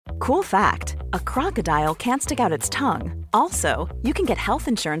Cool fact, a crocodile can't stick out its tongue. Also, you can get health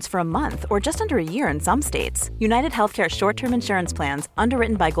insurance for a month or just under a year in some states. United Healthcare short-term insurance plans,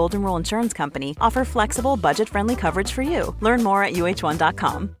 underwritten by Golden Rule Insurance Company, offer flexible, budget-friendly coverage for you. Learn more at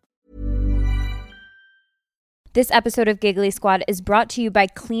uh1.com. This episode of Giggly Squad is brought to you by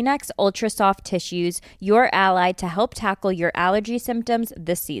Kleenex Ultra Soft Tissues, your ally to help tackle your allergy symptoms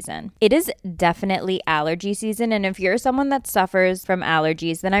this season. It is definitely allergy season, and if you're someone that suffers from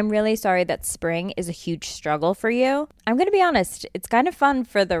allergies, then I'm really sorry that spring is a huge struggle for you. I'm going to be honest, it's kind of fun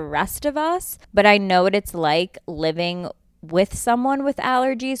for the rest of us, but I know what it's like living with someone with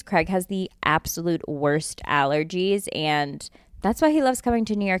allergies. Craig has the absolute worst allergies, and that's why he loves coming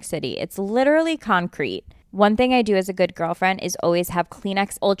to New York City. It's literally concrete. One thing I do as a good girlfriend is always have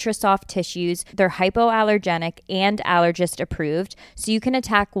Kleenex Ultra Soft Tissues. They're hypoallergenic and allergist approved, so you can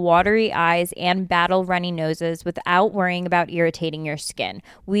attack watery eyes and battle runny noses without worrying about irritating your skin.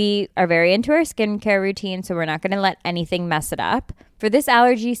 We are very into our skincare routine, so we're not going to let anything mess it up. For this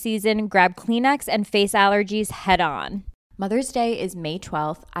allergy season, grab Kleenex and face allergies head on. Mother's Day is May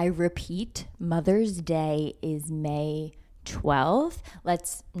 12th. I repeat, Mother's Day is May 12th.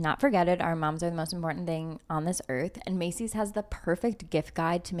 Let's not forget it. Our moms are the most important thing on this earth, and Macy's has the perfect gift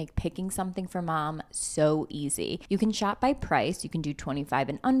guide to make picking something for mom so easy. You can shop by price. You can do 25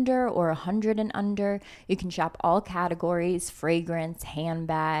 and under or 100 and under. You can shop all categories: fragrance,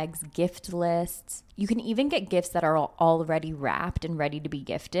 handbags, gift lists. You can even get gifts that are already wrapped and ready to be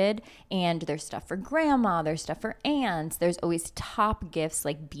gifted. And there's stuff for grandma, there's stuff for aunts. There's always top gifts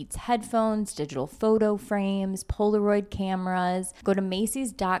like Beats headphones, digital photo frames, Polaroid cameras. Go to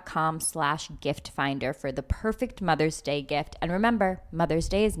Macys.com/gift finder for the perfect Mother's Day gift. And remember, Mother's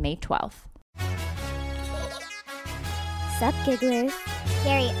Day is May 12th. Sup, gigglers?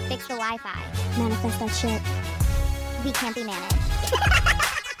 Gary, fix the Wi-Fi. Manifest that shit. We can't be managed.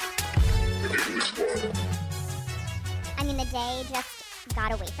 I mean, the day just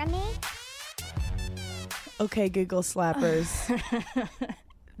got away from me. Okay, giggle slappers.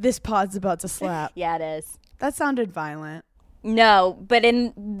 This pod's about to slap. Yeah, it is. That sounded violent. No, but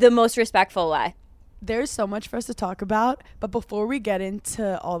in the most respectful way. There's so much for us to talk about, but before we get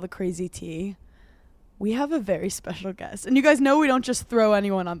into all the crazy tea, we have a very special guest. And you guys know we don't just throw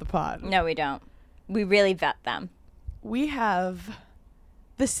anyone on the pod. No, we don't. We really vet them. We have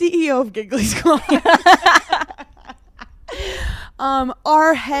the CEO of Giggly Squad.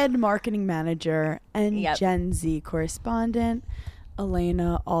 Our head marketing manager and Gen Z correspondent,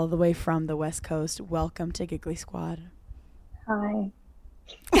 Elena, all the way from the West Coast. Welcome to Giggly Squad. Hi.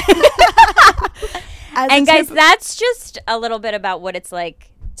 And guys, that's just a little bit about what it's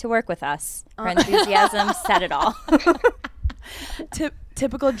like to work with us. Her enthusiasm said it all.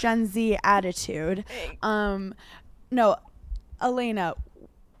 Typical Gen Z attitude. No, Elena,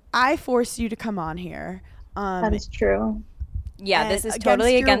 I forced you to come on here. That is true. Yeah, this is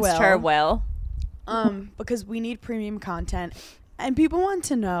totally against her will. Because we need premium content. And people want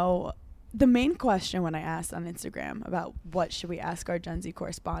to know, the main question when I asked on Instagram about what should we ask our Gen Z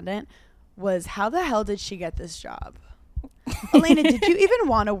correspondent was, how the hell did she get this job? Elena, did you even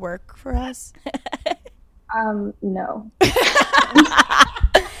want to work for us? No.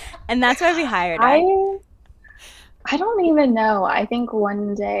 And that's why we hired her. I don't even know. I think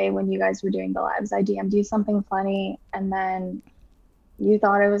one day when you guys were doing the lives, I DM'd you something funny, and then you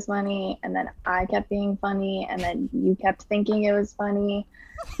thought it was funny, and then I kept being funny, and then you kept thinking it was funny,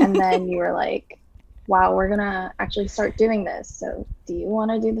 and then you were like, wow, we're gonna actually start doing this, so do you want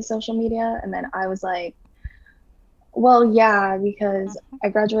to do the social media? And then I was like, well, yeah, because I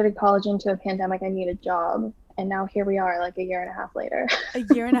graduated college into a pandemic, I need a job. And now here we are, like a year and a half later. A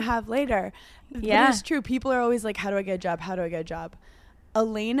year and a half later. Yeah. But it's true. People are always like, how do I get a job? How do I get a job?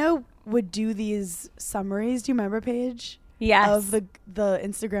 Elena would do these summaries. Do you remember, Paige? Yes. Of the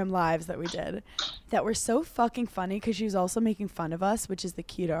Instagram lives that we did that were so fucking funny because she was also making fun of us, which is the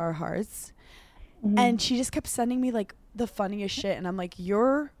key to our hearts. Mm-hmm. And she just kept sending me like the funniest shit. And I'm like,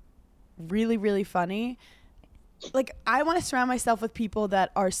 you're really, really funny. Like, I want to surround myself with people that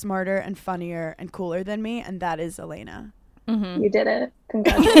are smarter and funnier and cooler than me, and that is Elena. Mm-hmm. You did it.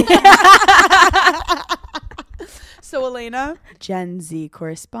 Congratulations. So, Elena, Gen Z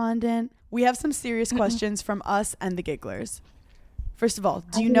correspondent, we have some serious questions from us and the gigglers. First of all,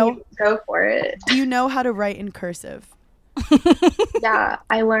 do you know? Go for it. Do you know how to write in cursive? Yeah,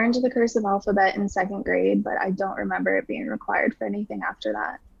 I learned the cursive alphabet in 2nd grade, but I don't remember it being required for anything after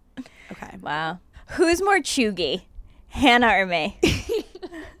that. Okay. Wow. Who's more chuggy, Hannah or me?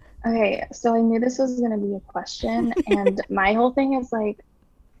 Okay, so I knew this was going to be a question, and my whole thing is like,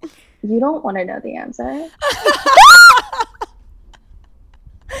 you don't want to know the answer.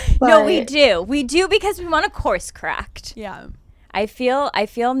 No, we do. We do because we want to course correct. Yeah. I feel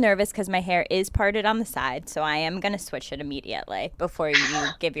nervous because my hair is parted on the side, so I am going to switch it immediately before you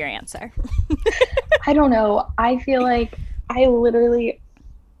give your answer. I don't know. I feel like I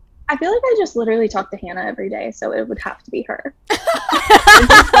just literally talk to Hannah every day, so it would have to be her.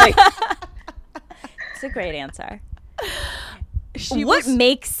 It's like, it's a great answer. What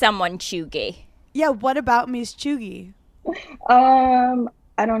makes someone chuggy? Yeah, what about me is chuggy?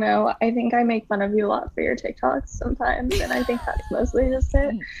 I don't know. I think I make fun of you a lot for your TikToks sometimes, and I think that's mostly just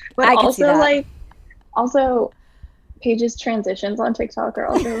it. But I can see that. Also, Paige's transitions on TikTok are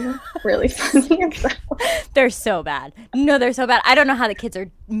also really funny. So. They're so bad. No, they're so bad. I don't know how the kids are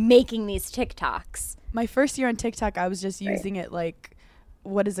making these TikToks. My first year on TikTok, I was just using it like,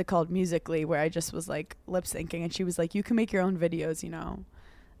 what is it called, Musical.ly, where I just was like lip syncing, and she was like, you can make your own videos, you know?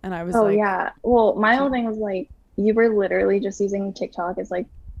 And I was like, yeah. Well, my whole thing was like, you were literally just using TikTok as like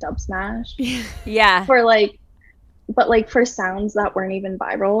dub smash. Yeah. But for sounds that weren't even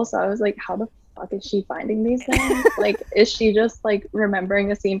viral. So I was like, how the fuck is she finding these things? Like, is she just like remembering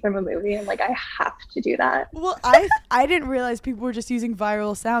a scene from a movie and like, I have to do that? Well, I didn't realize people were just using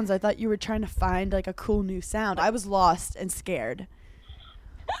viral sounds. I thought you were trying to find like a cool new sound. I was lost and scared.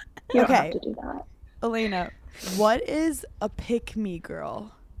 You don't have to do that. Elena, what is a pick-me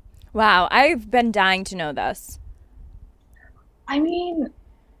girl? Wow, I've been dying to know this. I mean,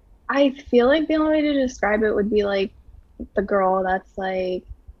 I feel like the only way to describe it would be like the girl that's like,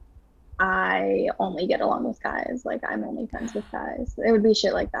 I only get along with guys. Like, I'm only friends with guys. It would be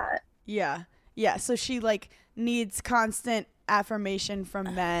shit like that. Yeah. Yeah. So she like needs constant affirmation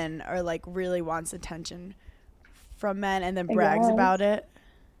from men, or like really wants attention from men and then brags about it.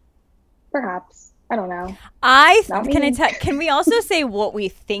 Perhaps. I don't know. Can we also say what we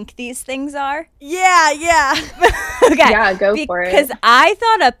think these things are? Yeah. Okay. Yeah, go for it. Because I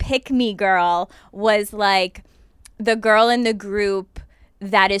thought a pick-me girl was like the girl in the group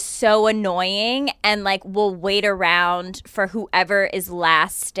that is so annoying and like will wait around for whoever is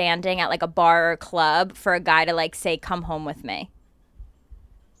last standing at like a bar or club for a guy to like say, come home with me.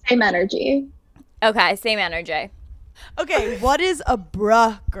 Same energy. Okay, same energy. Okay, what is a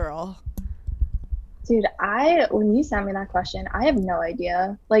bruh girl? Dude, when you sent me that question, I have no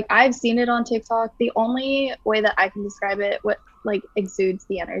idea. Like, I've seen it on TikTok. The only way that I can describe it, what like exudes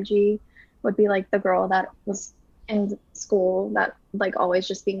the energy, would be like the girl that was in school that like always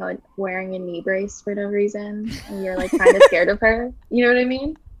just being like wearing a knee brace for no reason, and you're like kind of scared of her. You know what I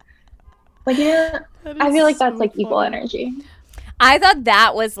mean? Like, I feel like that's like equal energy. I thought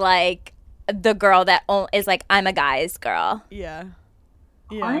that was like the girl that is like, I'm a guy's girl. Yeah.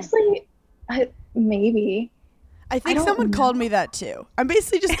 Honestly, maybe. I think someone called me that too. I'm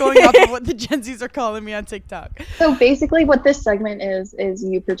basically just going off of what the Gen Zs are calling me on TikTok. So basically what this segment is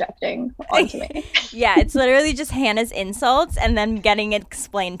you projecting onto me. Yeah, it's literally just Hannah's insults and then getting it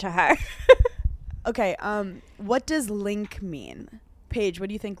explained to her. Okay, what does link mean? Paige, what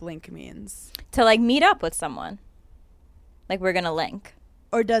do you think link means? To like meet up with someone. Like we're gonna link.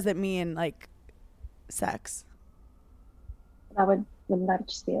 Or does it mean like sex? Wouldn't that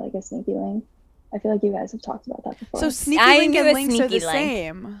just be like a sneaky link? I feel like you guys have talked about that before. So sneaky link and links are the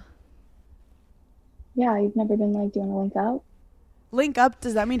same. Yeah, you've never been like doing a link up? Link up,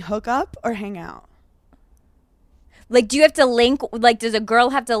 does that mean hook up or hang out? Like, do you have to link, like, does a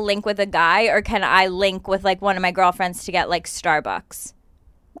girl have to link with a guy, or can I link with like one of my girlfriends to get like Starbucks?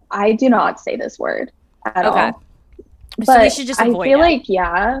 I do not say this word at all. So but we should just avoid I feel it. like,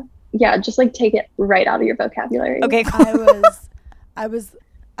 yeah, just like take it right out of your vocabulary. Okay, cool. I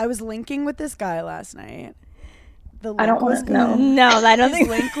was linking with this guy last night. The link I don't want to know. No, I don't think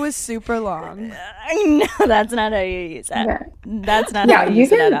his link was super long. No, that's not how you use it. Okay. That's not how you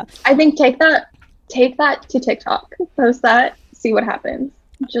use it at all. I think take that to TikTok. Post that, see what happens.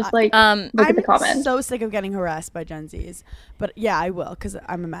 Just like look at the comments. I'm so sick of getting harassed by Gen Zs. But yeah, I will, because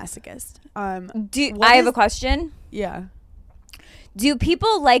I'm a masochist. I have a question. Yeah. Do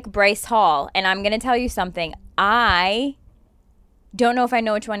people like Bryce Hall? And I'm going to tell you something. I don't know if I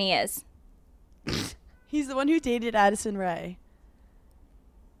know which one he is. He's the one who dated Addison Rae.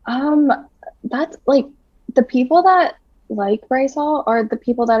 That's like the people that like Bryce Hall are the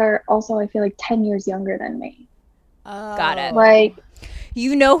people that are also, I feel like, 10 years younger than me. Got it. Like,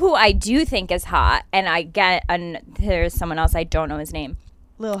 you know who I do think is hot, and there's someone else, I don't know his name.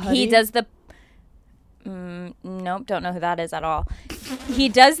 Lil Huddy? He does the nope, don't know who that is at all. He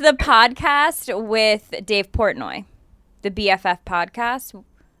does the podcast with Dave Portnoy, the BFF podcast.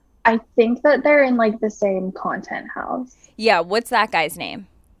 I think that they're in like the same content house. Yeah, what's that guy's name?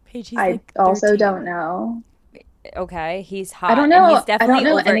 Paige, I like also 13. don't know. Okay, he's hot. I don't And know. he's definitely I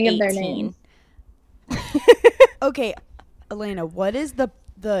don't know over any 18. of their names. Okay, Elena, what is the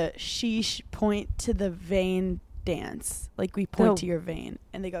sheesh point to the vein dance? Like we point to your vein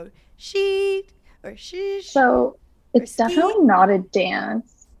and they go sheet or sheesh. So it's ski? definitely not a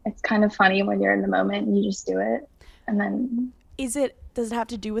dance. It's kind of funny when you're in the moment and you just do it. And then Does it have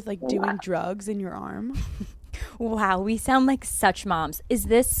to do with like doing drugs in your arm? Wow, we sound like such moms. Is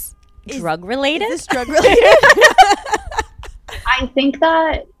this drug related? Is this drug related? I think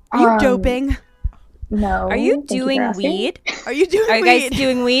that Are you doping? No. Are you thank for doing asking. weed? Are you doing Are you weed? guys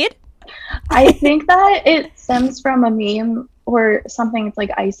doing weed? I think that it stems from a meme or something. It's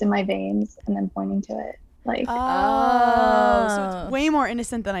like ice in my veins and then pointing to it. Like, Oh, so it's way more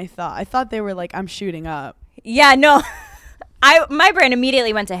innocent than I thought. I thought they were like, I'm shooting up. Yeah, no. My brain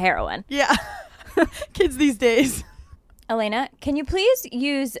immediately went to heroin. Yeah. Kids these days. Elena, can you please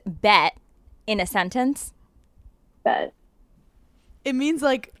use bet in a sentence? bet. It means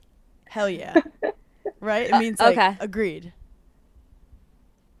like, hell yeah. Right? It means like, okay. agreed.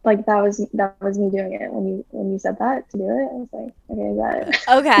 Like that was me doing it when you said that to do it. I was like, okay,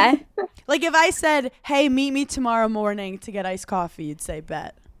 bet. Okay. Like if I said, hey, meet me tomorrow morning to get iced coffee, you'd say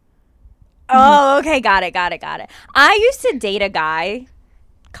bet. Oh, okay. Got it. I used to date a guy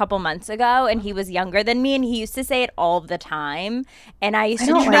a couple months ago, and he was younger than me, and he used to say it all the time. And I used to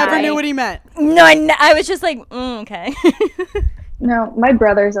don't You try. never knew what he meant. No, I was just like, okay. No, my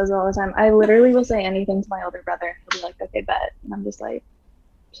brother says it all the time. I literally will say anything to my older brother. He'll be like, okay, bet. And I'm just like,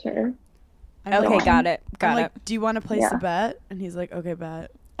 sure. I'm Okay, like, got it. I'm Got like, it. do you want to place Yeah. a bet? And he's like, okay,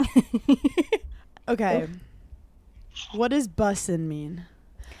 bet. Okay. What does bussin' mean?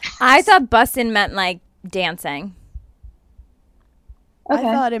 I thought bussin' meant like dancing. Okay.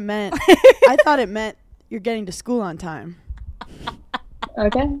 I thought it meant you're getting to school on time.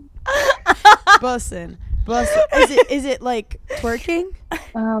 Okay. Bussin'. Is it like twerking?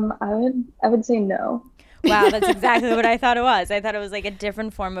 I would say no. Wow, that's exactly what I thought it was. I thought it was like a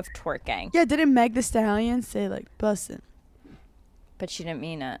different form of twerking. Yeah, didn't Meg the Stallion say like bussin'? But she didn't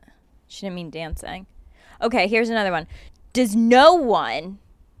mean it. She didn't mean dancing. Okay, here's another one. Does no one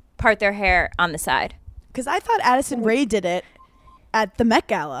part their hair on the side? Because I thought Addison Rae did it at the Met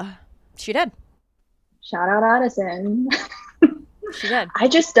Gala. She did. Shout out Addison. She did. I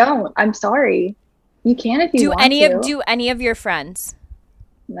just don't. I'm sorry. You can if you Do want any to. of do any of your friends?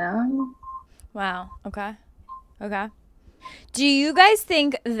 No. Wow. Okay. Do you guys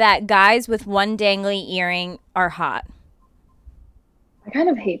think that guys with one dangly earring are hot? I kind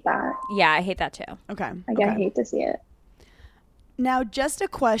of hate that. Yeah, I hate that too. Okay. Like, I hate to see it. Now, just a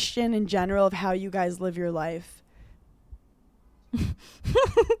question in general of how you guys live your life.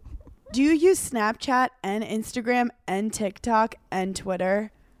 Do you use Snapchat and Instagram and TikTok and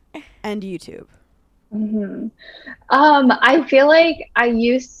Twitter and YouTube? hmm I feel like I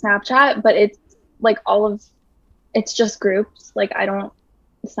use Snapchat, but it's like it's just groups. Like I don't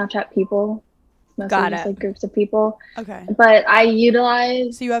Snapchat people. It's mostly Got just it. like groups of people. Okay. But I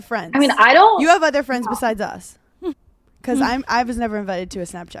utilize. So you have friends. I mean, I don't. You have other friends besides us. Because I was never invited to a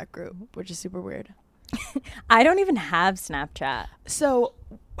Snapchat group, which is super weird. I don't even have Snapchat. So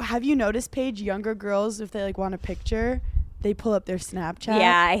have you noticed, Paige, younger girls, if they like want a picture, they pull up their Snapchat?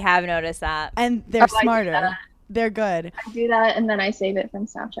 Yeah, I have noticed that. And they're I do smarter. that. They're good. I do that and then I save it from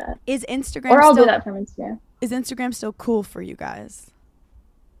Snapchat, Is Instagram or I'll still do that from Instagram. Is Instagram still cool for you guys?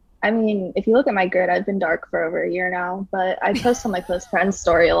 I mean, if you look at my grid, I've been dark for over a year now, but I post on my close friends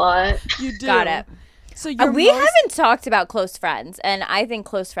story a lot. You do. Got it. So you're We haven't talked about close friends, and I think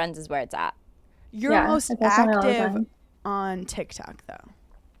close friends is where it's at. You're Yeah, most I post on it all the active time. on TikTok though.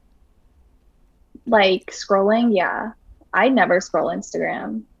 Like scrolling, yeah. I never scroll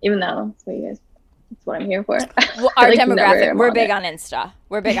Instagram, even though that's what I'm here for. Well, our Like, demographic, never am we're on big it. on Insta.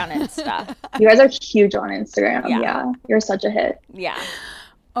 We're big on Insta. You guys are huge on Instagram. Yeah. Yeah. You're such a hit. Yeah.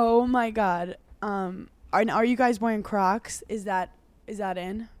 Oh my god. Are you guys wearing Crocs? Is that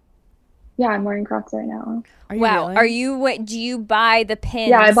in? Yeah, I'm wearing Crocs right now. Are you Wow. really? Are you? Wait, do you buy the pins?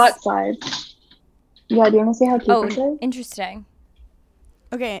 Yeah, I bought slides. Yeah, do you want to see how cute Oh, this is? interesting.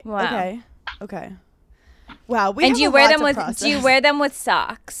 Okay. Wow. Okay. Wow. And do you wear them with? Do you wear them with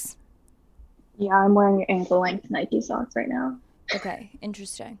socks? Yeah, I'm wearing ankle length Nike socks right now. Okay.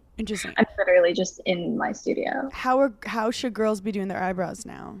 Interesting. Interesting. I'm literally just in my studio. How should girls be doing their eyebrows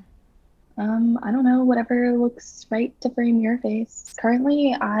now? I don't know, whatever looks right to frame your face.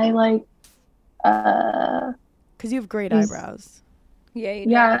 Currently, I like, Because you have great Is- eyebrows. Yeah. You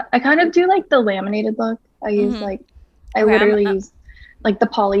do. yeah, I kind of do like the laminated look. I use Mhm. like, I Okay, literally use like the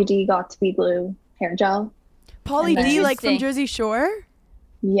Poly D Got to Be Blue hair gel. Pauly And D, then- like from Interesting. Jersey Shore.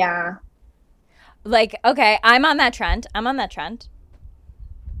 Yeah. Like, okay, I'm on that trend. I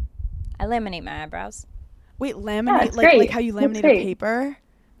laminate my eyebrows. Wait, laminate it's like great. how you That's laminate a great. paper?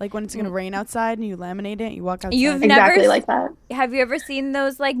 Like when it's gonna rain outside and you laminate it, you walk outside. You've Exactly never like that. Have you ever seen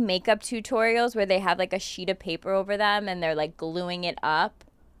those like makeup tutorials where they have like a sheet of paper over them and they're like gluing it up?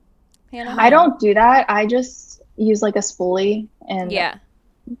 Hannah? I don't do that. I just use like a spoolie and Yeah.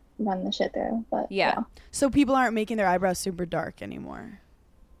 run the shit through. But Yeah. So people aren't making their eyebrows super dark anymore.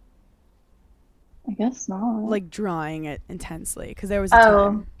 I guess not. Like drawing it intensely because there was a Oh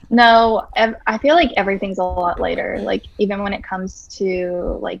time. no, I feel like everything's a lot lighter. Like even when it comes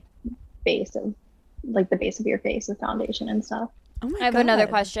to like the base of your face with foundation and stuff. Oh my I have another God.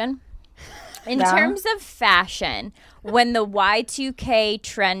 question. In Yeah. terms of fashion, when the Y2K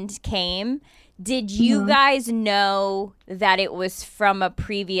trend came, did you guys know that it was from a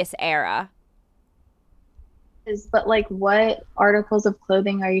previous era? But like, what articles of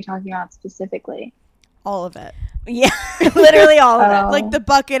clothing are you talking about specifically? All of it. Yeah, literally all of it. Oh. Like the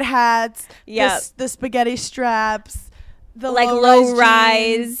bucket hats, Yeah. the spaghetti straps, the Like low low rise,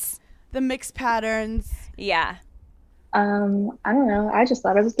 rise. jeans, the mixed patterns. Yeah. I don't know. I just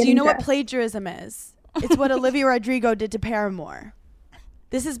thought I was Do getting you know what dressed. plagiarism is? It's what Olivia Rodrigo did to Paramore.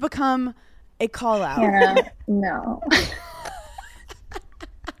 This has become a call out. Hannah, no.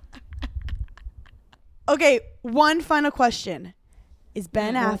 Okay, one final question. Is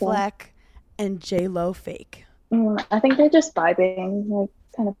Ben Okay. Affleck and J-Lo fake? I think they're just vibing, like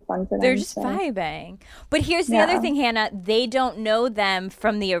kind of fun for them. They're just so. vibing. But here's the Yeah. other thing, Hannah. They don't know them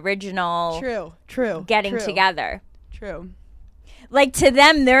from the original True. getting true, together. True. Like, to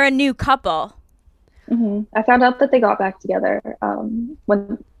them, they're a new couple. I found out that they got back together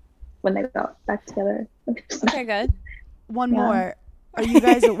when they got back together. Okay, good. One Yeah. more. Are you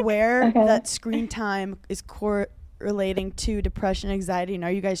guys aware Okay. that screen time is correlating to depression, anxiety, and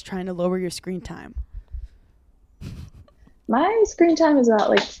are you guys trying to lower your screen time? My screen time is about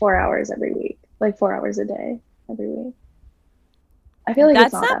like 4 hours every week, like 4 hours a day every week. I feel like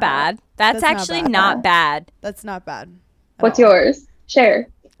That's it's not that bad. That's That's not actually bad. not bad. That's not bad. at What's all. yours? Share.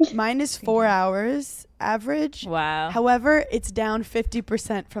 Mine is 4 hours average. Wow. However, it's down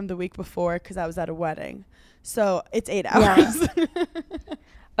 50% from the week before because I was at a wedding. So it's 8 Yeah. hours.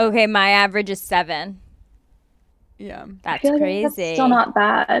 Okay, my average is 7. Yeah. That's I feel like crazy. that's still not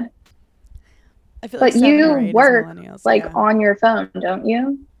bad. I feel But 7 or 8 you is work millennials, like yeah. on your phone, don't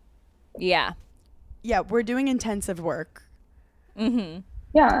you? Yeah. Yeah, we're doing intensive work. Mm-hmm.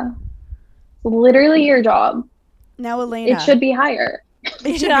 Yeah. Literally your job. Now, Elena. It should be higher.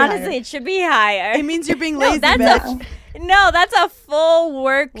 It should be Honestly, higher. it should be higher. It means you're being No, lazy, that's bitch. that's a full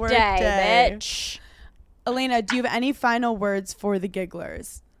work Work day, day. bitch. Elena, do you have any final words for the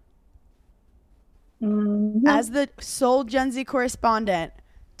gigglers? Mhm. As the sole Gen Z correspondent,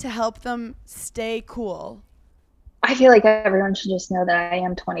 to help them stay cool. I feel like everyone should just know that I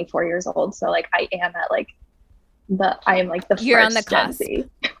am 24 years old. So like I am at like I am like the You're on first the Gen cusp. Z.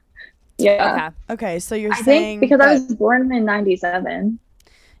 Yeah. Okay. Okay, so you're I saying think because I that- was born in 97.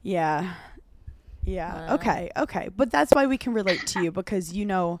 Yeah. Yeah. Wow. Okay. But that's why we can relate to you because you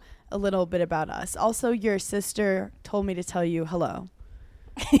know a little bit about us. Also, your sister told me to tell you hello.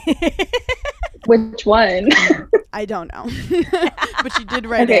 Which one? I don't know. But she did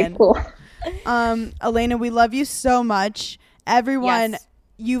write Okay, in. cool. Elena, we love you so much. Everyone, Yes.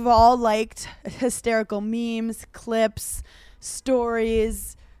 you've all liked hysterical memes, clips,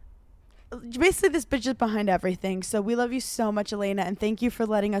 stories. Basically, this bitch is behind everything. So we love you so much, Elena, and thank you for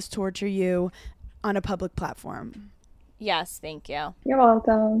letting us torture you on a public platform. Yes, thank you. You're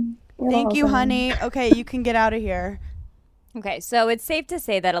welcome. You're Thank you, welcome. honey. Okay, you can get out of here. Okay, so it's safe to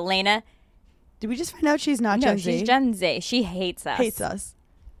say that Elena, Did we just find out she's not no, Gen Z? she's Gen Z. She hates us. Hates us.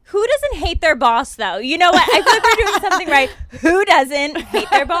 Who doesn't hate their boss, though? You know what? I feel like we're doing something right. Who doesn't hate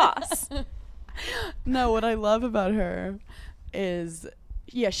their boss? No, what I love about her is,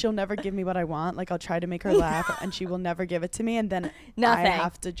 yeah, she'll never give me what I want. Like, I'll try to make her laugh, and she will never give it to me. And then Nothing. I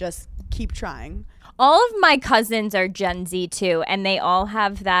have to just keep trying. All of my cousins are Gen Z, too, and they all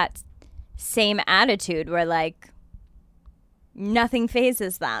have that same attitude where, like, nothing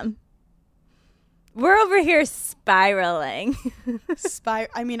phases them. We're over here spiraling.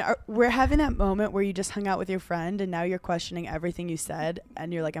 I mean, we're having that moment where you just hung out with your friend, and now you're questioning everything you said,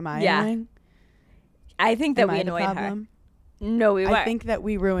 and you're like, am I Yeah. annoying? I think that Am we I the annoyed her. problem? No, we weren't. I think that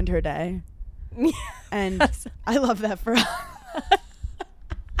we ruined her day. And I love that for us.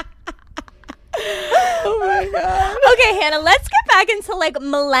 Oh my god. Okay, Hannah, let's get back into like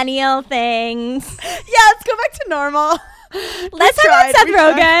millennial things. Yeah, let's go back to normal. Let's talk about Seth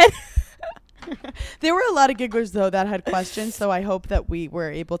Rogen. There were a lot of gigglers though that had questions, so I hope that we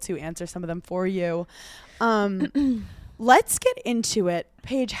were able to answer some of them for you. Let's get into it.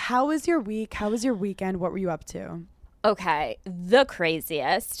 Paige, how was your week? How was your weekend? What were you up to? Okay, the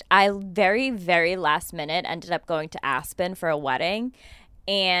craziest. I very, very last minute ended up going to Aspen for a wedding,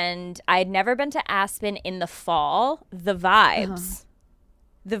 and I'd never been to Aspen in the fall. The vibes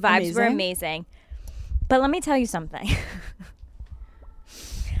were amazing. But let me tell you something.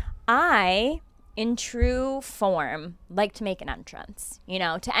 I, in true form, like to make an entrance,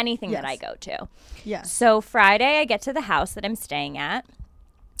 to anything that I go to. Yes. So Friday, I get to the house that I'm staying at.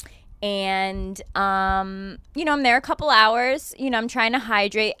 And, I'm there a couple hours. I'm trying to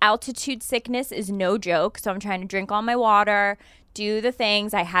hydrate. Altitude sickness is no joke. So I'm trying to drink all my water, do the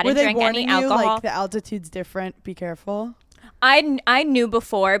things. I hadn't drank any alcohol. You, like, the altitude's different? Be careful. I knew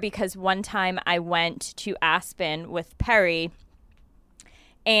before because one time I went to Aspen with Perry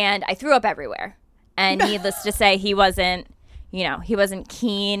and I threw up everywhere. And needless to say, he wasn't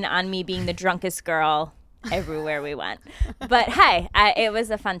keen on me being the drunkest girl everywhere we went. But hey, it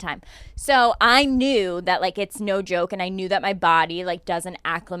was a fun time. So I knew that it's no joke, and I knew that my body doesn't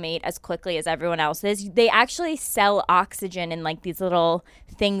acclimate as quickly as everyone else's. They actually sell oxygen in these little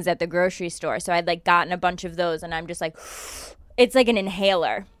things at the grocery store. So I'd gotten a bunch of those, and I'm just it's like an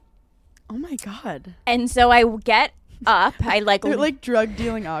inhaler. Oh my God. And so I get up. They're drug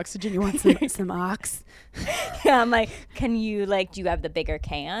dealing oxygen. You want some ox? Yeah, I'm like, can you do you have the bigger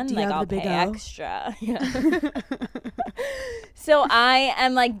can? Do you have I'll the big pay O? extra. Yeah. So I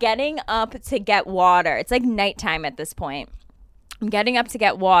am getting up to get water. It's nighttime at this point. I'm getting up to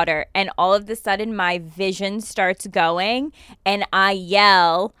get water, and all of a sudden my vision starts going, and I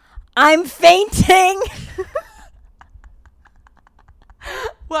yell, "I'm fainting!"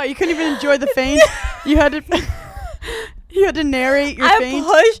 Wow, you couldn't even enjoy the faint. You had to narrate your faint.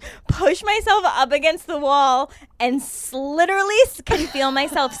 I push myself up against the wall and literally can feel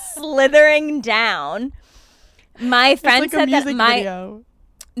myself slithering down. My friend said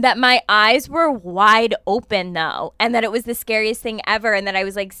that my eyes were wide open though, and that it was the scariest thing ever, and that I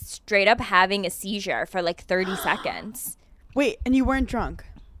was straight up having a seizure for 30 seconds. Wait, and you weren't drunk?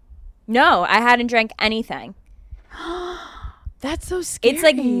 No, I hadn't drank anything. That's so scary. It's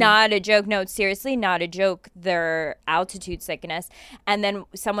not a joke. No, it's seriously not a joke. Their altitude sickness. And then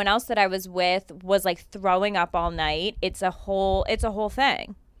someone else that I was with was throwing up all night. It's a whole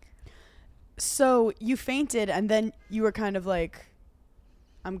thing. So you fainted, and then you were kind of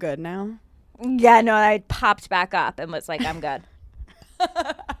I'm good now? Yeah, no, I popped back up and was I'm good.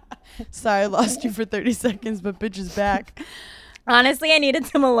 Sorry, I lost you for 30 seconds, but bitch is back. Honestly, I needed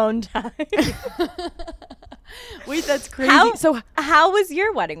some alone time. Wait, that's crazy. How was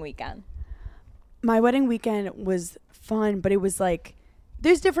your wedding weekend? My wedding weekend was fun, but it was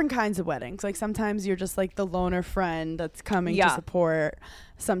there's different kinds of weddings. Sometimes you're just the loner friend that's coming to support.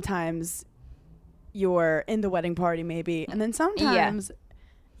 Sometimes you're in the wedding party maybe. And then sometimes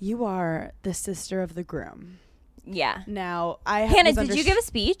you are the sister of the groom. Yeah. Now, Hannah, did you give a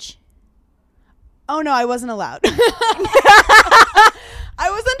speech? Oh, no, I wasn't allowed. I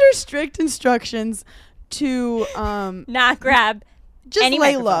was under strict instructions to not grab just any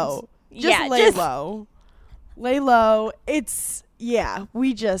lay microphones. low. Low. Lay low.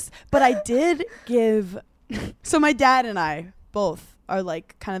 But I did give so my dad and I both are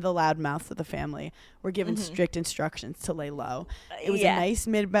kind of the loud mouths of the family. We're given strict instructions to lay low. It was a nice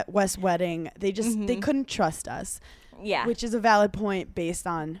Midwest wedding. They just they couldn't trust us. Yeah. Which is a valid point based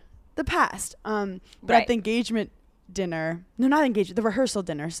on the past. But at the engagement dinner, the rehearsal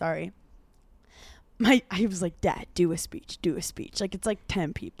dinner, sorry. I was like, Dad, do a speech. It's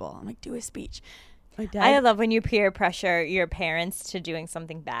 10 people. I'm do a speech. My dad, I love when you peer pressure your parents to doing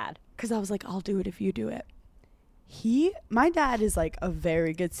something bad. Because I was I'll do it if you do it. My dad is a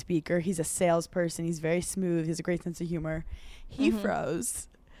very good speaker. He's a salesperson. He's very smooth. He has a great sense of humor. He froze.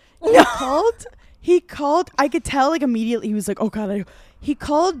 He called. I could tell immediately. He was oh God. He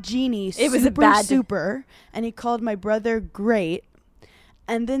called Jeannie super, and he called my brother great.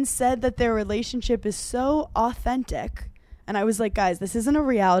 And then said that their relationship is so authentic. And I was guys, this isn't a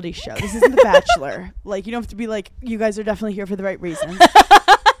reality show. This isn't The Bachelor. You don't have to be you guys are definitely here for the right reasons.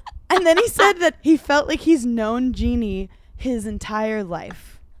 And then he said that he felt he's known Jeannie his entire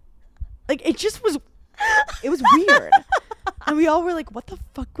life. It just was, it was weird. And we all were what the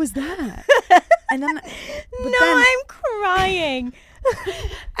fuck was that? And then, I'm crying.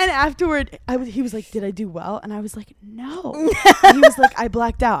 And afterward, he was did I do well? And I was no. And he was I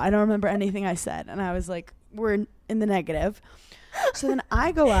blacked out. I don't remember anything I said. And I was we're in the negative. So then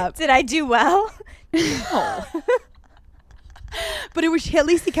I go up. Did I do well? No. But at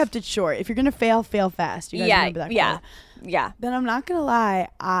least he kept it short. If you're gonna fail fast. You guys remember that quote? Yeah. Then I'm not gonna lie,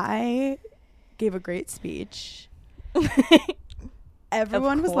 I gave a great speech.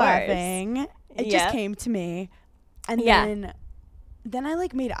 Everyone was laughing. It just came to me. And then I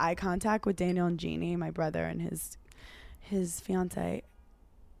like made eye contact with Daniel and Jeannie, my brother and his fiance.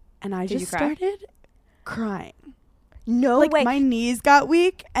 And I just started crying. No way. My knees got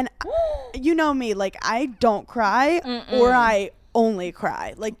weak, and you know me, like I don't cry or I only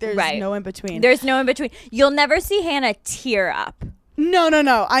cry. Like there's no in between. There's no in between. You'll never see Hannah tear up.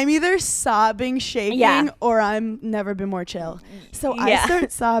 No. I'm either sobbing, shaking, or I'm never been more chill. So I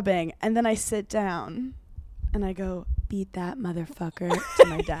start sobbing, and then I sit down, and I go, beat that motherfucker to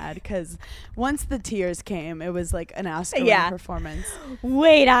my dad. Because once the tears came, it was like an Oscar performance.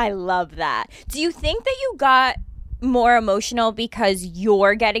 Wait, I love that. Do you think that you got more emotional because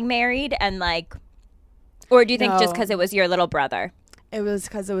you're getting married and like, or do you think just because it was your little brother? It was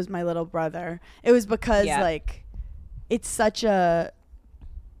because it was my little brother. It was because like it's such a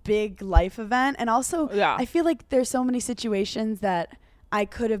big life event, and also I feel like there's so many situations that I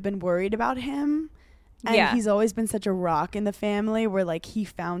could have been worried about him, and he's always been such a rock in the family where like he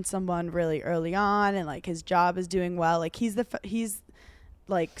found someone really early on, and like his job is doing well, like he's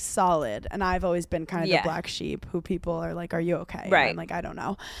like solid, and I've always been kind of the black sheep who people are like, are you okay? Right. And I'm like, I don't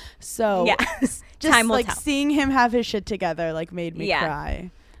know. So just Time will like tell. seeing him have his shit together like made me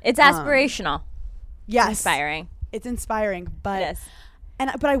cry. It's aspirational. Yes. Inspiring. It's inspiring, but It is.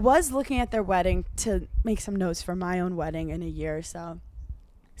 but I was looking at their wedding to make some notes for my own wedding in a year or so.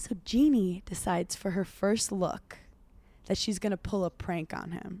 So Jeannie decides for her first look that she's going to pull a prank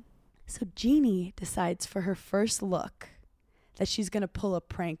on him.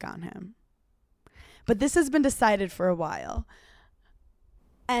 But this has been decided for a while.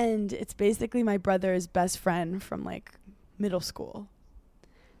 And it's basically my brother's best friend from like middle school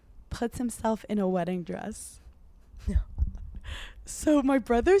puts himself in a wedding dress. So my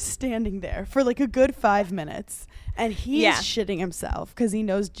brother's standing there for like a good 5 minutes, and he is shitting himself because he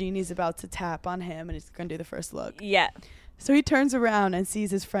knows Jeannie's about to tap on him and he's going to do the first look. Yeah. So he turns around and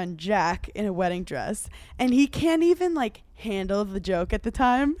sees his friend Jack in a wedding dress, and he can't even like handle the joke at the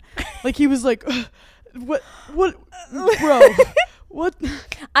time. Like he was like, what, bro, what?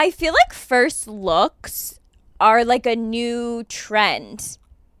 I feel like first looks are like a new trend.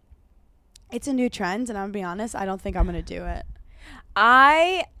 It's a new trend, and I'm gonna be honest, I don't think I'm gonna do it.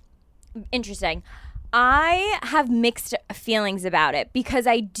 Interesting. I have mixed feelings about it because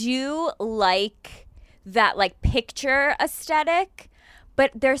I do like that like picture aesthetic,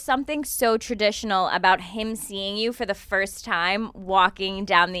 but there's something so traditional about him seeing you for the first time walking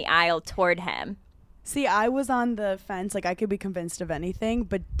down the aisle toward him. See, I was on the fence, like I could be convinced of anything,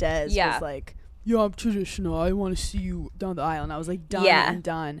 but Des was like, yeah, I'm traditional, I want to see you down the aisle. And I was like, done and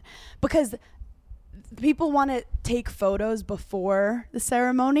done. Because people want to take photos before the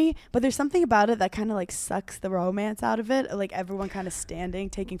ceremony, but there's something about it that kind of like sucks the romance out of it, like everyone kind of standing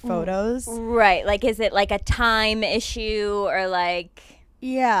taking photos. Right. Like, is it like a time issue or like...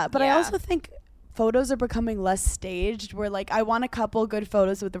 But I also think photos are becoming less staged, where like I want a couple good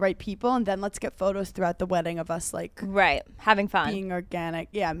photos with the right people, and then let's get photos throughout the wedding of us like having fun, being organic.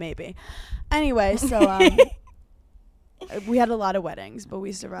 Maybe. Anyway, so we had a lot of weddings, but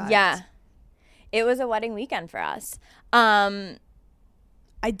we survived. It was a wedding weekend for us. I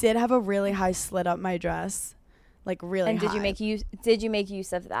did have a really high slit up my dress, like really high. And did you make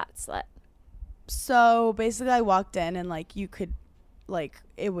use of that slit? So basically I walked in and like you could, like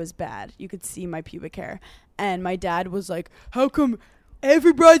it was bad. You could see my pubic hair. And my dad was like, how come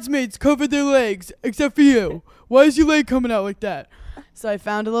every bridesmaid's covered their legs except for you? Why is your leg coming out like that? So I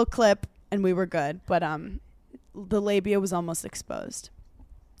found a little clip and we were good. But the labia was almost exposed.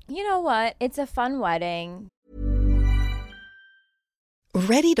 You know what? It's a fun wedding.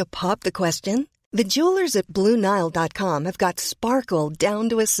 Ready to pop the question? The jewelers at BlueNile.com have got sparkle down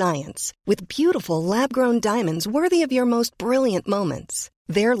to a science with beautiful lab-grown diamonds worthy of your most brilliant moments.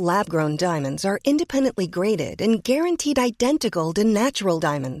 Their lab-grown diamonds are independently graded and guaranteed identical to natural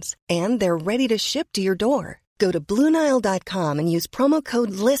diamonds, and they're ready to ship to your door. Go to BlueNile.com and use promo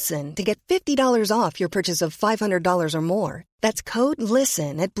code LISTEN to get $50 off your purchase of $500 or more. That's code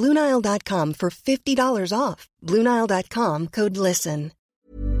LISTEN at BlueNile.com for $50 off. BlueNile.com, code LISTEN.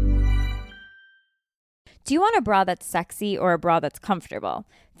 Do you want a bra that's sexy or a bra that's comfortable?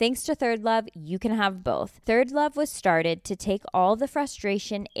 Thanks to Third Love, you can have both. Third Love was started to take all the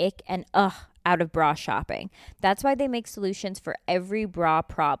frustration, ick, and out of bra shopping. That's why they make solutions for every bra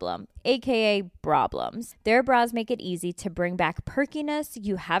problem, aka problems. Their bras make it easy to bring back perkiness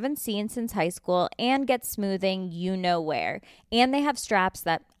you haven't seen since high school and get smoothing you know where. And they have straps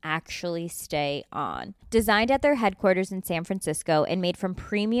that actually stay on. Designed at their headquarters in San Francisco and made from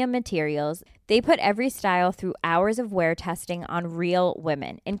premium materials, they put every style through hours of wear testing on real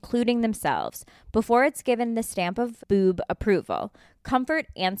women, including themselves, before it's given the stamp of boob approval. Comfort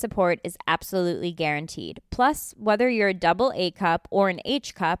and support is absolutely guaranteed. Plus, whether you're a double A cup or an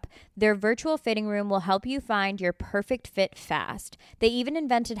H cup, their virtual fitting room will help you find your perfect fit fast. They even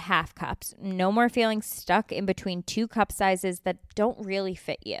invented half cups. No more feeling stuck in between two cup sizes that don't really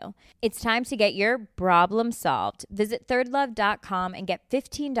fit you. It's time to get your problem solved. Visit thirdlove.com and get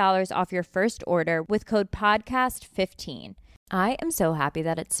 $15 off your first order with code podcast15. I am so happy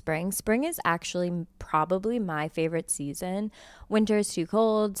that it's spring. Spring is actually probably my favorite season. Winter is too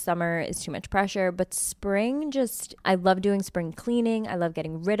cold, summer is too much pressure, but spring just, I love doing spring cleaning. I love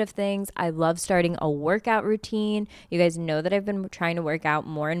getting rid of things. I love starting a workout routine. You guys know that I've been trying to work out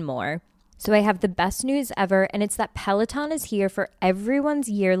more and more. So I have the best news ever, and it's that Peloton is here for everyone's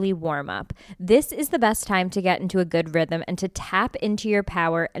yearly warm-up. This is the best time to get into a good rhythm and to tap into your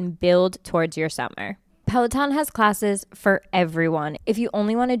power and build towards your summer. Peloton has classes for everyone. If you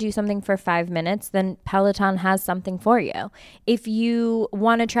only want to do something for 5 minutes, then Peloton has something for you. If you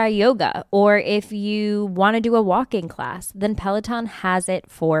want to try yoga or if you want to do a walking class, then Peloton has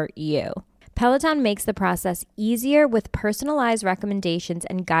it for you. Peloton makes the process easier with personalized recommendations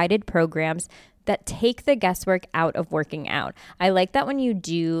and guided programs that take the guesswork out of working out. I like that when you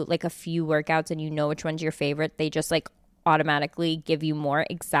do like a few workouts and you know which one's your favorite, they just like automatically give you more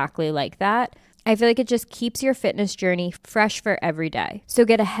exactly like that. I feel like it just keeps your fitness journey fresh for every day. So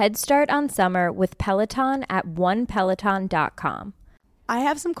get a head start on summer with Peloton at onepeloton.com. I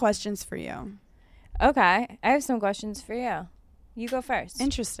have some questions for you. Okay, I have some questions for you. You go first.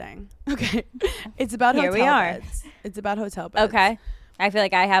 Interesting. Okay. It's about Here hotel we are. beds. It's about hotel beds. Okay. I feel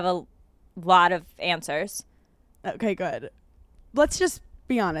like I have a lot of answers. Okay, good. Let's just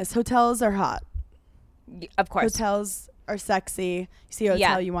be honest. Hotels are hot. Of course. Hotels are sexy. You see a hotel,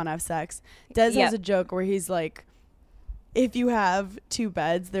 Yeah. you want to have sex. Des has a joke where he's like, if you have 2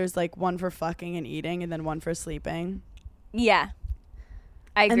 beds, there's like one for fucking and eating and then one for sleeping. Yeah.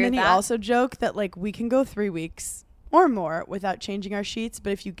 I agree And then with he that. also joked that like we can go 3 weeks or more without changing our sheets,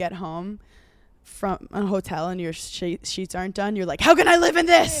 but if you get home from a hotel and your sheets aren't done, you're like, how can I live in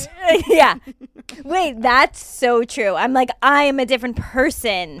this? Yeah. Wait, that's so true. I'm like, I am a different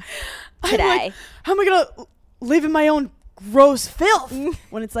person today. I'm like, how am I going to live in my own gross filth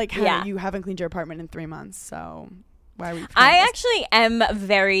when it's like, Yeah. you haven't cleaned your apartment in 3 months, so why are we I this? actually am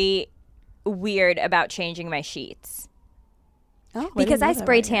very weird about changing my sheets Oh, because I didn't know that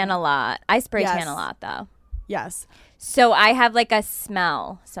spray about you. tan a lot. I spray Yes. tan a lot though. Yes. So I have like a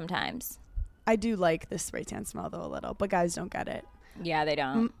smell sometimes. I do like the spray tan smell though a little, but guys don't get it. Yeah, they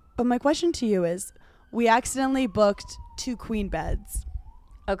don't. But my question to you is, we accidentally booked 2 queen beds.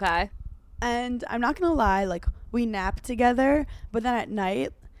 Okay. And I'm not going to lie, like we napped together, but then at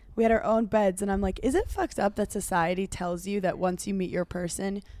night we had our own beds. And I'm like, is it fucked up that society tells you that once you meet your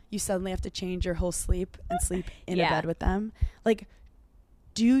person, you suddenly have to change your whole sleep and sleep in a Yeah. bed with them? Like,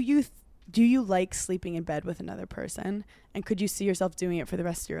 do you like sleeping in bed with another person? And could you see yourself doing it for the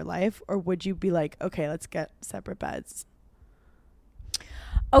rest of your life? Or would you be like, okay, let's get separate beds?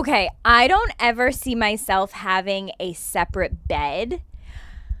 Okay, I don't ever see myself having a separate bed,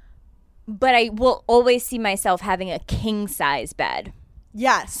 but I will always see myself having a king size bed.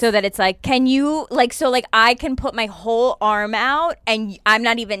 Yes. So that it's like, can you, like, so like I can put my whole arm out and I'm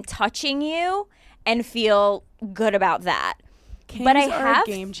not even touching you and feel good about that. Kings but I are have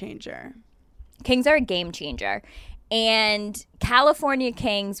a game changer. Kings are a game changer. And California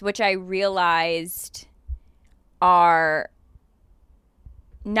Kings, which I realized are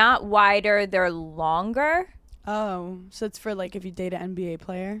not wider, they're longer. Oh, so it's for like if you date an NBA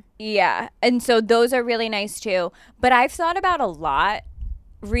player? Yeah. And so those are really nice too. But I've thought about a lot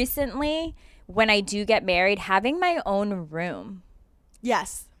recently when I do get married, having my own room.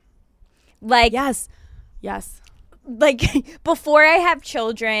 Yes. Like, Yes. like before I have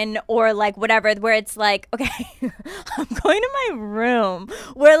children or like whatever, where it's like, okay, I'm going to my room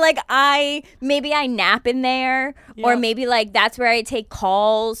where like maybe I nap in there or Yep. maybe like that's where I take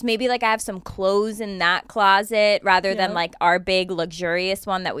calls. Maybe like I have some clothes in that closet rather than Yep. like our big luxurious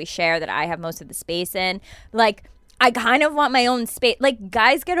one that we share that I have most of the space in. Like I kind of want my own space. Like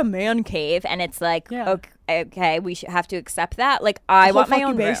guys get a man cave and it's like, Yeah. okay, we should have to accept that. Like I want my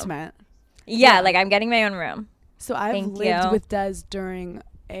own room. basement. Yeah, like I'm getting my own room. So I've Thank lived you. with Des during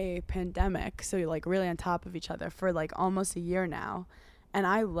a pandemic, so you're like really on top of each other for like almost a year now. And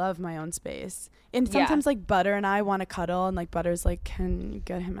I love my own space. And sometimes like Butter and I want to cuddle, and like Butter's like, can you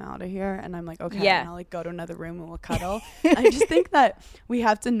get him out of here? And I'm like, okay. And I'll like go to another room and we'll cuddle. I just think that we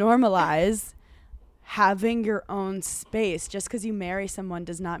have to normalize having your own space. Just because you marry someone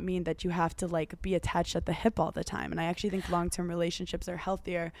does not mean that you have to like be attached at the hip all the time. And I actually think long-term relationships are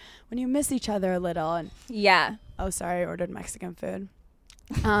healthier when you miss each other a little. And oh, sorry, I ordered Mexican food.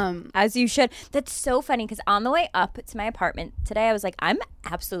 As you should. That's so funny because on the way up to my apartment today, I was like, I'm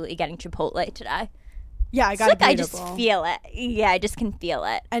absolutely getting Chipotle today. Yeah, I got I just feel it. Yeah, I just can feel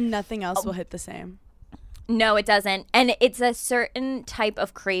it. And nothing else will hit the same. No, it doesn't. And it's a certain type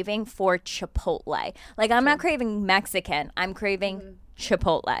of craving for Chipotle. Like, I'm not craving Mexican. I'm craving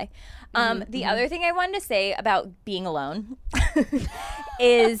Chipotle. The other thing I wanted to say about being alone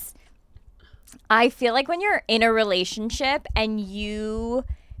is I feel like when you're in a relationship and you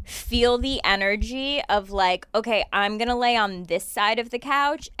feel the energy of like, okay, I'm going to lay on this side of the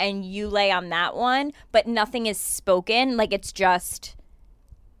couch and you lay on that one, but nothing is spoken. Like, it's just,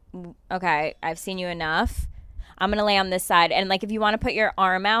 okay, I've seen you enough. I'm going to lay on this side. And like, if you want to put your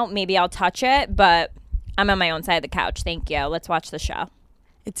arm out, maybe I'll touch it, but I'm on my own side of the couch. Thank you. Let's watch the show.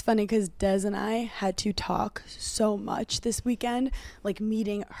 It's funny because Des and I had to talk so much this weekend, like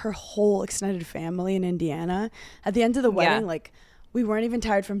meeting her whole extended family in Indiana. At the end of the wedding, like we weren't even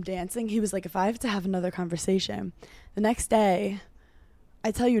tired from dancing. He was like, if I have to have another conversation. The next day, I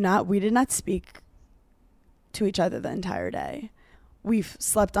tell you not, we did not speak to each other the entire day. We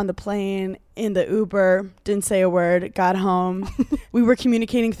slept on the plane, in the Uber, didn't say a word, got home. We were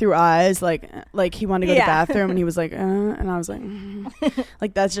communicating through eyes, like he wanted to go to the bathroom, and he was like, and I was like,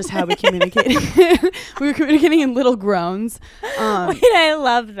 like that's just how we communicated. We were communicating in little groans. Wait, I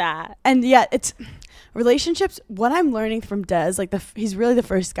love that. And yeah, it's relationships. What I'm learning from Des, like he's really the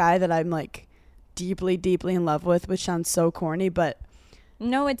first guy that I'm like deeply, deeply in love with, which sounds so corny, but.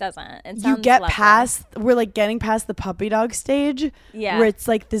 No, it doesn't. It you get lovely. past, we're like getting past the puppy dog stage where it's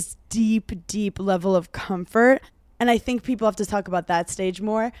like this deep, deep level of comfort. And I think people have to talk about that stage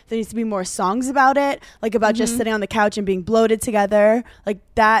more. There needs to be more songs about it, like about just sitting on the couch and being bloated together. Like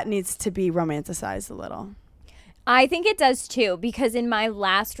that needs to be romanticized a little. I think it does too, because in my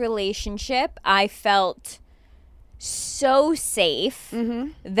last relationship, I felt so safe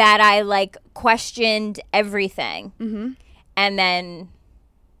that I like questioned everything. And then...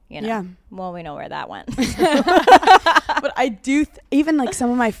 You know, well, we know where that went. But I do, even like some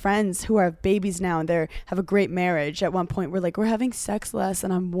of my friends who have babies now and they have a great marriage, at one point we're like, we're having sex less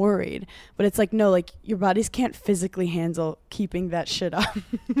and I'm worried. But it's like, no, like your bodies can't physically handle keeping that shit up.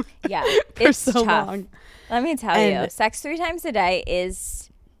 Yeah, for it's so tough. long. Let me tell you, sex 3 times a day is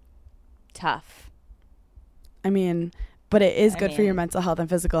tough. I mean, but it is good for your mental health and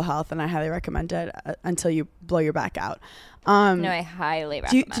physical health, and I highly recommend it until you blow your back out. No, I highly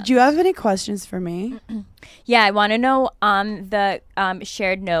recommend. Did you have any questions for me? Yeah, I want to know on the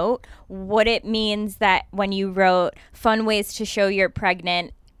shared note what it means that when you wrote fun ways to show you're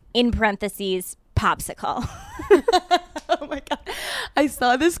pregnant, in parentheses, popsicle. Oh my God. I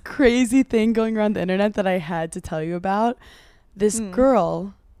saw this crazy thing going around the internet that I had to tell you about. This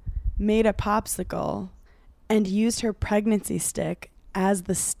girl made a popsicle and used her pregnancy stick as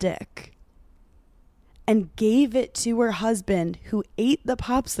the stick and gave it to her husband, who ate the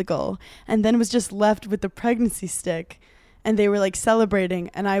popsicle and then was just left with the pregnancy stick. And they were like celebrating,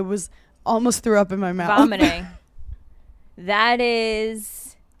 and I was almost threw up in my mouth. Vomiting. That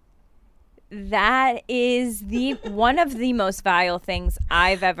is the one of the most vile things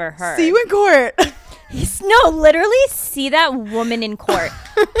I've ever heard. See you in court. No, literally see that woman in court.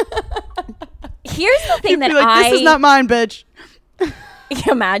 Here's the thing that this is not mine, bitch.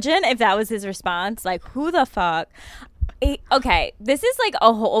 Imagine if that was his response. Like, who the fuck? Okay, this is like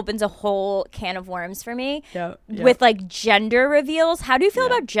opens a whole can of worms for me. Yeah. With like gender reveals. How do you feel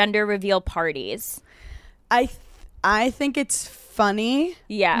about gender reveal parties? I think it's funny.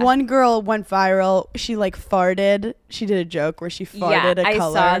 Yeah. One girl went viral. She like farted. She did a joke where she farted a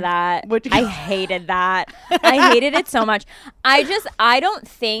color. I saw that. I hated that. I hated it so much. I don't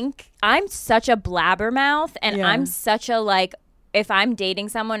think, I'm such a blabbermouth, and I'm such a like, if I'm dating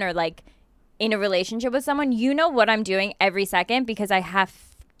someone or like in a relationship with someone, you know what I'm doing every second because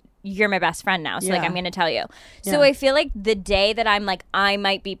you're my best friend now. So like, I'm going to tell you. So I feel like the day that I'm like, I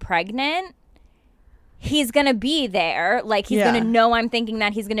might be pregnant, he's gonna be there, like he's gonna know I'm thinking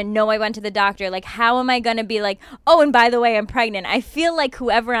that, he's gonna know I went to the doctor. Like, how am I gonna be like, oh, and by the way, I'm pregnant? I feel like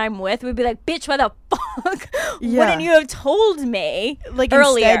whoever I'm with would be like, bitch, what the fuck? Wouldn't you have told me like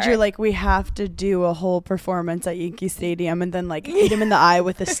earlier? Instead you're like, we have to do a whole performance at Yankee Stadium and then like hit him in the eye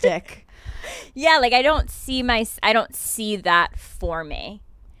with a stick. Yeah, like I don't see that for me.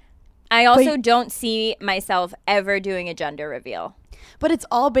 I also don't see myself ever doing a gender reveal. But it's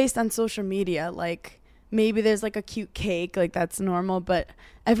all based on social media. Like, maybe there's like a cute cake, like that's normal, but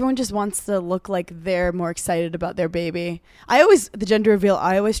everyone just wants to look like they're more excited about their baby. The gender reveal,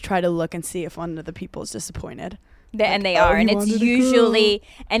 I always try to look and see if one of the people is disappointed. And they are, and it's usually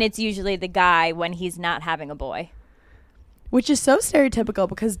the guy when he's not having a boy. Which is so stereotypical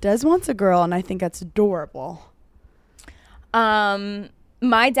because Des wants a girl, and I think that's adorable.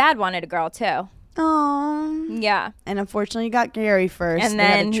 My dad wanted a girl too. Oh. Yeah. And unfortunately, he got Gary first. And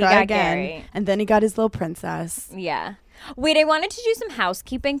then he got Gary. And then he got his little princess. Yeah. Wait, I wanted to do some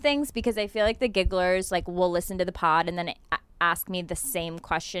housekeeping things because I feel like the gigglers like will listen to the pod and then ask me the same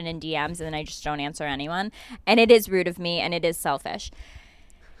question in DMs and then I just don't answer anyone. And it is rude of me and it is selfish.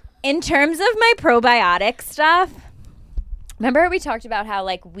 In terms of my probiotic stuff, remember we talked about how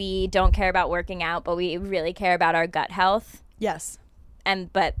like we don't care about working out, but we really care about our gut health? Yes.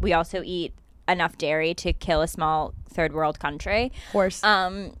 But we also eat enough dairy to kill a small third world country. Horse.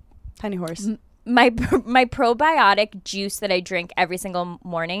 Tiny horse. My probiotic juice that I drink every single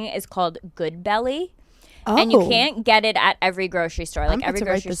morning is called Good Belly. Oh. And you can't get it at every grocery store. Like every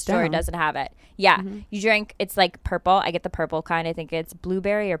grocery store doesn't have it. Yeah. Mm-hmm. You drink, it's like purple. I get the purple kind. I think it's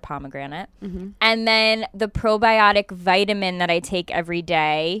blueberry or pomegranate. Mm-hmm. And then the probiotic vitamin that I take every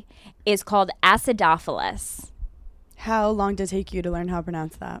day is called Acidophilus. How long did it take you to learn how to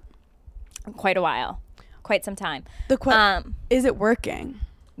pronounce that? Quite a while. Quite some time. Is it working?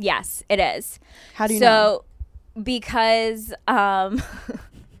 Yes, it is. How do you know? So, because I'm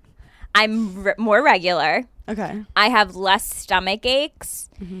more regular. Okay. I have less stomach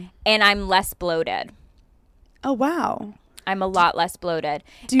aches, and I'm less bloated. Oh, wow. I'm a lot less bloated.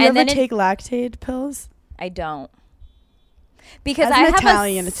 Do you ever take Lactaid pills? I don't. Because As I have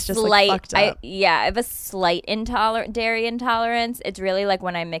Italian, it's just like fucked up. I have a slight dairy intolerance. It's really like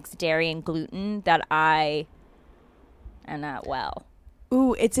when I mix dairy and gluten that I am not well.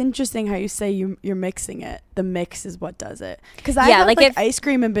 Ooh, it's interesting how you say you're mixing it. The mix is what does it. Because I've had like ice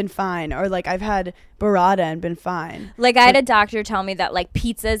cream and been fine, or like I've had burrata and been fine. Like I had a doctor tell me that like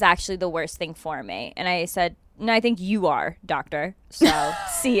pizza is actually the worst thing for me, and I said, "No, I think you are, doctor. So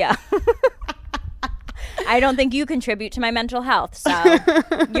see ya." I don't think you contribute to my mental health, so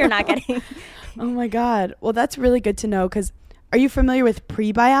you're not getting. Oh my God. Well, that's really good to know. Because are you familiar with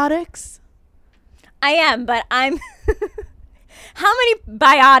prebiotics? I am, but I'm. How many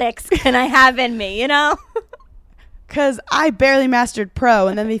biotics can I have in me, you know? Because I barely mastered pro,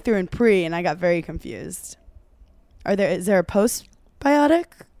 and then they threw in pre, and I got very confused. Is there a postbiotic?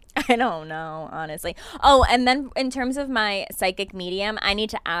 I don't know, honestly. Oh, and then in terms of my psychic medium, I need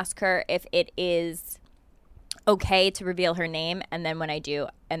to ask her if it is okay to reveal her name, and then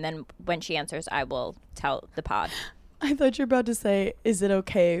when she answers, I will tell the pod. I thought you were about to say, is it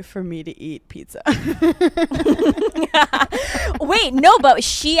okay for me to eat pizza? Wait, no, but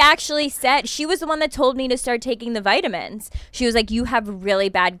she actually said, she was the one that told me to start taking the vitamins. She was like, you have really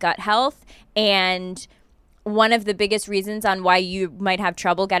bad gut health, and one of the biggest reasons on why you might have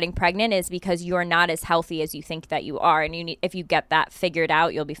trouble getting pregnant is because you're not as healthy as you think that you are, and if you get that figured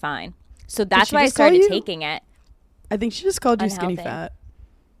out, you'll be fine. So that's why I started taking it. I think she just called you skinny fat.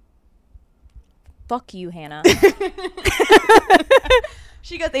 Fuck you, Hannah.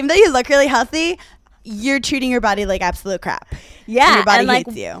 She goes, even though you look really healthy, you're treating your body like absolute crap. Yeah. And your body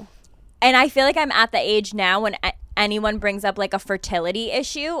hates you. And I feel like I'm at the age now when anyone brings up like a fertility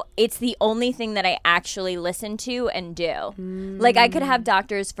issue, it's the only thing that I actually listen to and do. Like I could have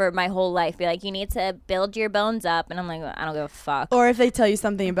doctors for my whole life be like, you need to build your bones up. And I'm like, I don't give a fuck. Or if they tell you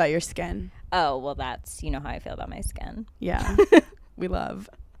something about your skin. Oh, well, that's, you know how I feel about my skin. Yeah. We love.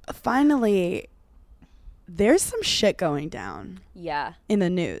 Finally, there's some shit going down. Yeah. In the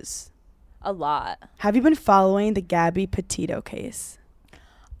news. A lot. Have you been following the Gabby Petito case?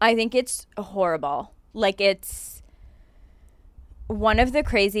 I think it's horrible. Like, it's one of the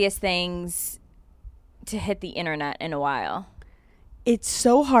craziest things to hit the internet in a while. It's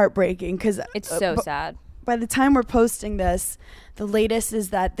so heartbreaking because it's so sad. By the time we're posting this, the latest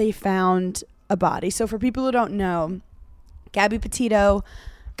is that they found a body. So for people who don't know, Gabby Petito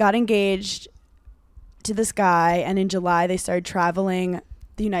got engaged to this guy, and in July they started traveling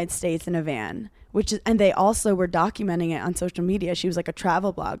the United States in a van, and they also were documenting it on social media. She was like a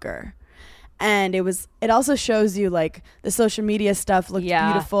travel blogger. And it also shows you like the social media stuff looked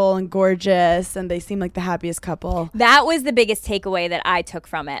Yeah. beautiful and gorgeous, and they seem like the happiest couple. That was the biggest takeaway that I took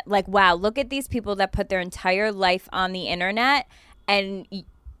from it. Like, wow, look at these people that put their entire life on the internet, and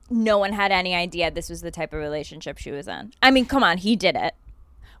no one had any idea this was the type of relationship she was in. I mean, come on, he did it.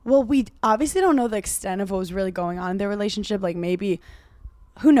 Well, we obviously don't know the extent of what was really going on in their relationship. Like, maybe,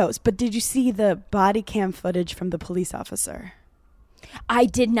 who knows? But did you see the body cam footage from the police officer? I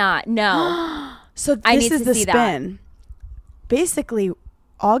did not. No. So I this need is to the see that. spin. Basically,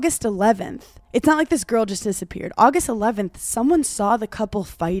 August 11th. It's not like this girl just disappeared. August 11th, someone saw the couple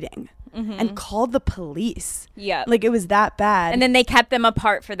fighting and called the police. Yeah. Like, it was that bad. And then they kept them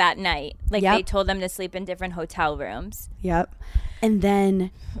apart for that night. Like, Yep. they told them to sleep in different hotel rooms. Yep. And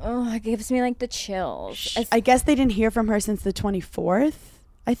then Oh, it gives me like the chills. I guess they didn't hear from her since the 24th,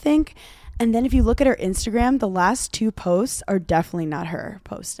 I think. And then if you look at her Instagram, the last 2 posts are definitely not her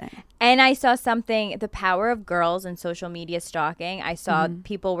posting. And I saw something, the power of girls and social media stalking. I saw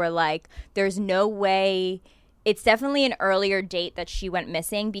people were like, there's no way. It's definitely an earlier date that she went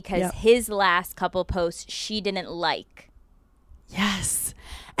missing because Yep. his last couple posts she didn't like. Yes.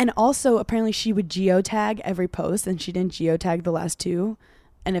 And also, apparently she would geotag every post, and she didn't geotag the last 2.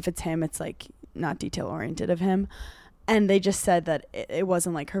 And if it's him, it's like not detail oriented of him. And they just said that it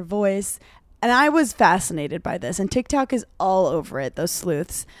wasn't like her voice. And I was fascinated by this. And TikTok is all over it, those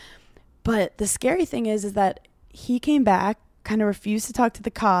sleuths. But the scary thing is that he came back, kind of refused to talk to the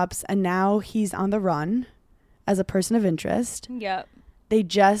cops, and now he's on the run as a person of interest. Yep. They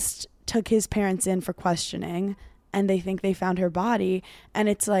just took his parents in for questioning, and they think they found her body. And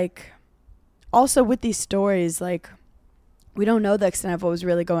it's like, also with these stories, like, we don't know the extent of what was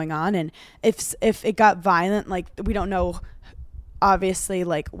really going on. And if it got violent, like, we don't know, obviously,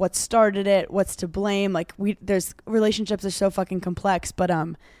 like, what started it, what's to blame. Like, there's relationships are so fucking complex. But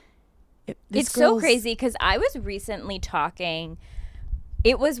It's so crazy because I was recently talking.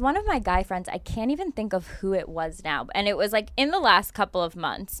 It was one of my guy friends. I can't even think of who it was now. And it was like in the last couple of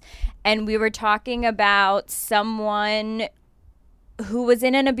months. And we were talking about someone who was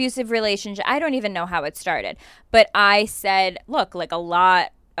in an abusive relationship. I don't even know how it started. But I said, look, like a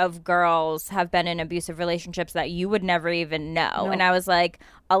lot of girls have been in abusive relationships that you would never even know. No. And I was like,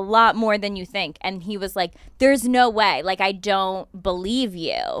 a lot more than you think. And he was like, there's no way. Like, I don't believe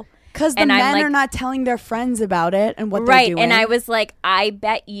you. Because the And I'm men like- are not telling their friends about it and what Right. they're doing. And I was like, I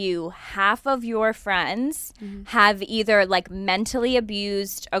bet you half of your friends have either like mentally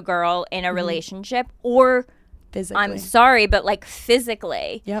abused a girl in a relationship or physically. I'm sorry, but like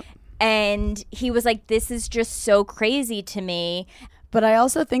physically. Yep. And he was like, this is just so crazy to me. But I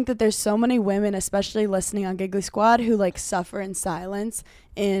also think that there's so many women, especially listening on Giggly Squad, who like suffer in silence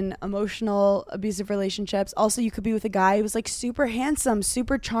in emotional abusive relationships. Also, you could be with a guy who's like super handsome,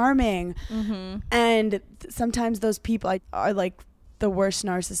 super charming. And sometimes those people are like the worst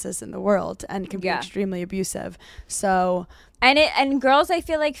narcissists in the world and can be Yeah. extremely abusive. So And girls, I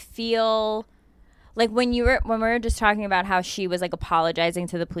feel like when we were just talking about how she was like apologizing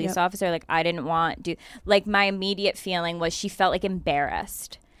to the police Yep. officer, like I didn't want to, like my immediate feeling was she felt like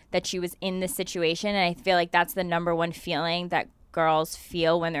embarrassed that she was in this situation. And I feel like that's the number one feeling that girls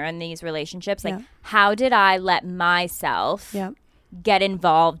feel when they're in these relationships. Like, Yeah. how did I let myself Yep. get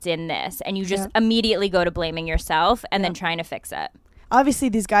involved in this? And you just Yep. immediately go to blaming yourself and then trying to fix it. obviously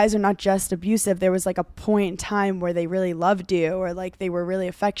these guys are not just abusive. There was like a point in time where they really loved you, or like they were really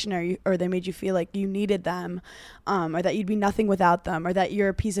affectionate, or they made you feel like you needed them, or that you'd be nothing without them, or that you're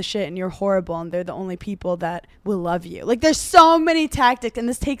a piece of shit and you're horrible and they're the only people that will love you. Like there's so many tactics, and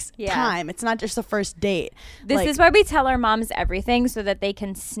this takes time. It's not just a first date. This Like, is why we tell our moms everything, so that they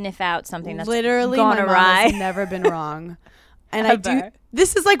can sniff out something that's literally gone my mom awry. has never been wrong. And I do. Ever.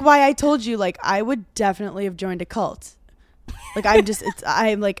 This is like why I told you, like, I would definitely have joined a cult. Like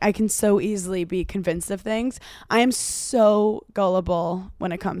I can so easily be convinced of things. I am so gullible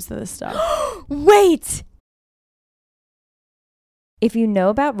when it comes to this stuff. Wait! If you know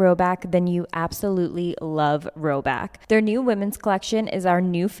about Rhoback, then you absolutely love Rhoback. Their new women's collection is our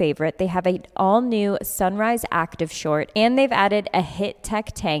new favorite. They have an all-new Sunrise Active short, and they've added a Hit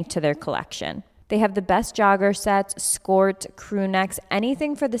Tech tank to their collection. They have the best jogger sets, skort, crew necks,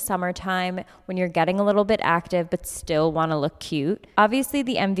 anything for the summertime when you're getting a little bit active but still want to look cute. Obviously,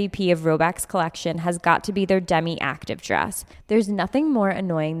 the MVP of Rhoback's collection has got to be their Demi Active dress. There's nothing more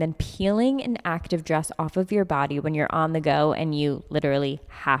annoying than peeling an active dress off of your body when you're on the go and you literally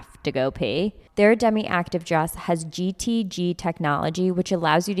have to go pee. Their Demi Active dress has GTG technology, which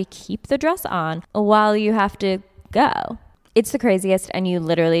allows you to keep the dress on while you have to go. It's the craziest, and you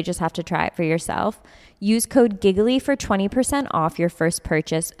literally just have to try it for yourself. Use code GIGGLY for 20% off your first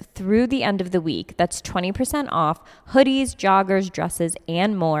purchase through the end of the week. That's 20% off hoodies, joggers, dresses,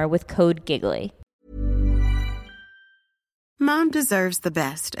 and more with code GIGGLY. Mom deserves the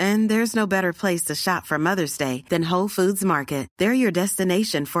best, and there's no better place to shop for Mother's Day than Whole Foods Market. They're your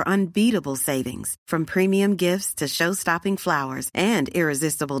destination for unbeatable savings, from premium gifts to show-stopping flowers and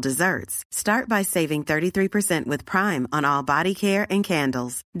irresistible desserts. Start by saving 33% with Prime on all body care and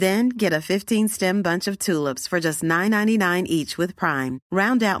candles. Then get a 15-stem bunch of tulips for just $9.99 each with Prime.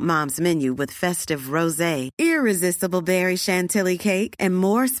 Round out Mom's menu with festive rosé, irresistible berry chantilly cake, and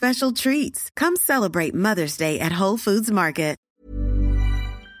more special treats. Come celebrate Mother's Day at Whole Foods Market.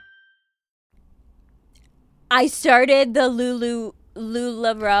 I started the Lulu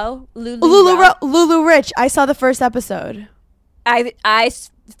Rich. I saw the first episode. I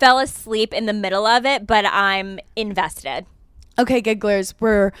fell asleep in the middle of it, but I'm invested. Okay,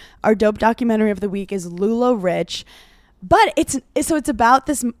 gigglers, our dope documentary of the week is Lula Rich, but it's about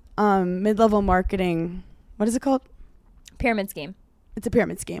this mid-level marketing. What is it called? Pyramid scheme. It's a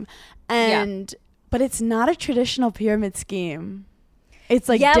pyramid scheme, but it's not a traditional pyramid scheme. It's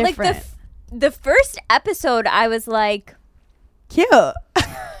like different. Like the first episode, I was like, cute. Yeah,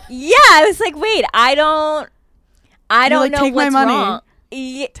 I was like, wait, I don't know take what's my money. wrong.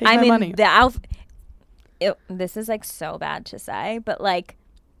 Take I my mean, money. the outfit. This is like so bad to say, but like,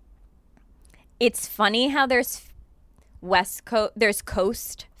 it's funny how there's there's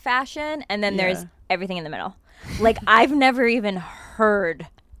coast fashion, and then there's everything in the middle. Like, I've never even heard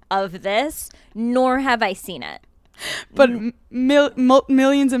of this, nor have I seen it. But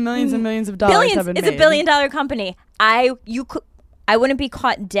millions and millions and millions of dollars have been made. It's a $1 billion company. I wouldn't be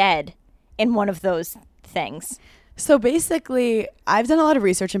caught dead in one of those things. So basically, I've done a lot of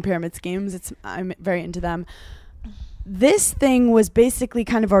research in pyramid schemes. I'm very into them. This thing was basically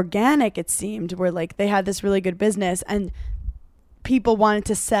kind of organic, it seemed, where like they had this really good business and people wanted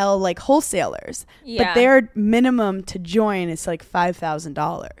to sell like wholesalers. Yeah. But their minimum to join is like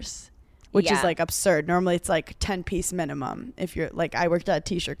 $5,000. Which is like absurd. Normally it's like 10-piece minimum. If you're like, I worked at a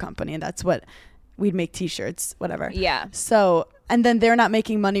t-shirt company and that's what we'd make t-shirts, whatever. Yeah. So, and then they're not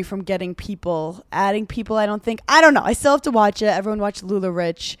making money from adding people, I don't think. I don't know. I still have to watch it. Everyone watch Lula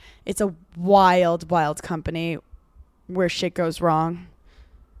Rich. It's a wild, wild company where shit goes wrong.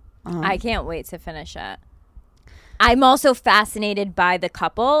 I can't wait to finish it. I'm also fascinated by the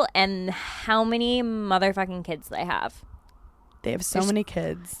couple and how many motherfucking kids they have. They have so many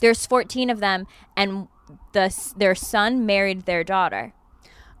kids. There's 14 of them, and their son married their daughter.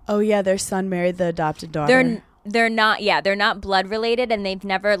 Oh yeah, their son married the adopted daughter. They're not blood related, and they've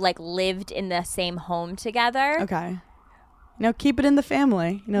never like lived in the same home together. Okay. Keep it in the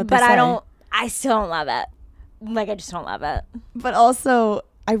family. What but they say. I still don't love it. Like, I just don't love it. But also,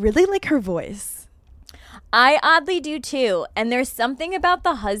 I really like her voice. I oddly do too. And there's something about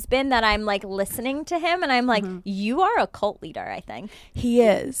the husband that I'm like listening to him and I'm like, you are a cult leader, I think. He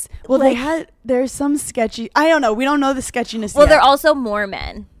is. Well, there's some sketchy, I don't know. We don't know the sketchiness Well, yet. they're also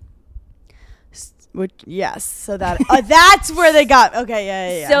Mormon. Which, yes. So that's where they got.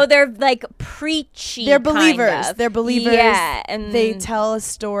 Okay, yeah. So they're like preachy. They're believers. Kind of. They're believers. Yeah. And they tell a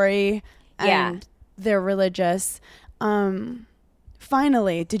story and they're religious.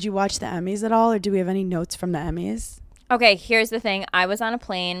 Finally, did you watch the Emmys at all, or do we have any notes from the Emmys? Okay, here's the thing. I was on a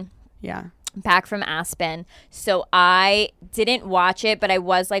plane. Yeah. Back from Aspen. So I didn't watch it, but I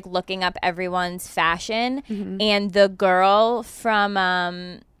was like looking up everyone's fashion. Mm-hmm. And the girl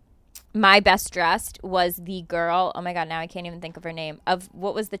from My Best Dressed was the girl. Oh my God, now I can't even think of her name. Of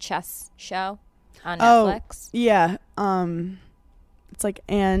what was the chess show on Netflix? Yeah. It's like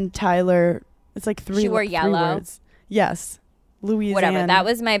Ann Tyler. It's like three. She wore yellow. Words. Yes. Louise. Whatever. That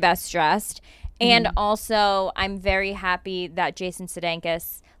was My Best Dressed. And also, I'm very happy that Jason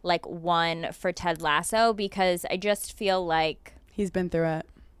Sudeikis like won for Ted Lasso, because I just feel like he's been through it.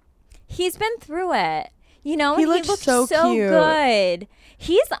 He looks so cute. good.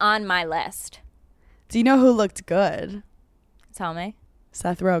 He's on my list. Do you know who looked good? Tell me.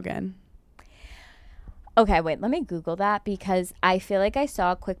 Seth Rogen. Okay, wait, let me Google that, because I feel like I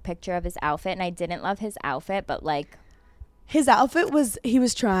saw a quick picture of his outfit and I didn't love his outfit, but like his outfit he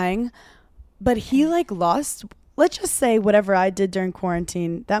was trying, but he like lost, let's just say, whatever I did during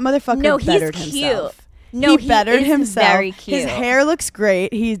quarantine. That motherfucker bettered himself. No, he bettered himself. Very cute. His hair looks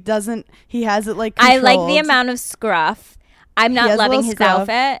great. He has it like controlled. I like the amount of scruff. I'm not loving his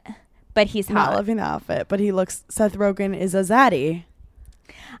outfit, but he's hot. Not loving the outfit, but Seth Rogen is a zaddy.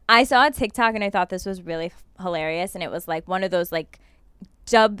 I saw a TikTok and I thought this was really hilarious, and it was like one of those like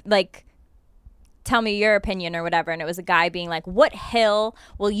tell me your opinion or whatever. And it was a guy being like, what hill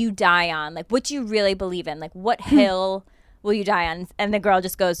will you die on? Like, what do you really believe in? Like, what hill will you die on? And the girl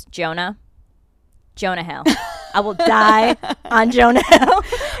just goes, Jonah Hill. I will die on Jonah Hill.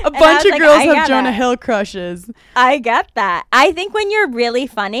 A bunch of girls have Jonah Hill crushes. I get that. I think when you're really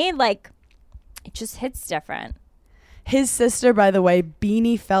funny, like, it just hits different. His sister, by the way,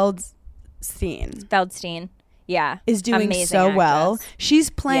 Beanie Feldstein. Yeah. Is doing amazing so actress. well. She's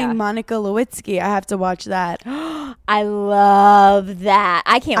playing Monica Lewinsky. I have to watch that. I love that.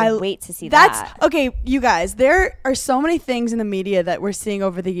 I can't wait to see that. Okay, you guys, there are so many things in the media that we're seeing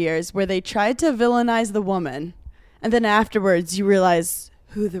over the years where they tried to villainize the woman, and then afterwards you realize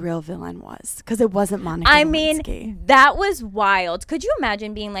who the real villain was, because it wasn't Monica Lewinsky. Mean, that was wild. Could you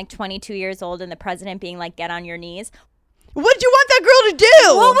imagine being like 22 years old and the president being like, get on your knees? What'd you want that girl to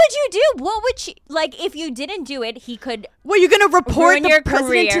do? What would you do? What would she, like, if you didn't do it, he could. Were you going to report the president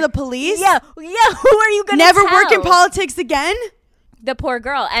career. to the police? Yeah. Who are you going to Never work in politics again? The poor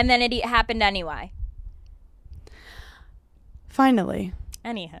girl. And then it happened anyway. Finally.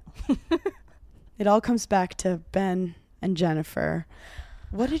 Anyhow. It all comes back to Ben and Jennifer.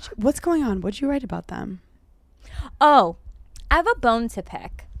 What's going on? What'd you write about them? Oh, I have a bone to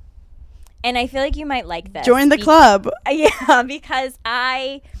pick. And I feel like you might like this. Join the club. Yeah, because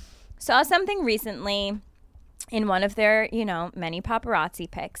I saw something recently in one of their, many paparazzi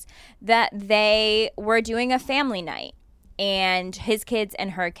pics that they were doing a family night, and his kids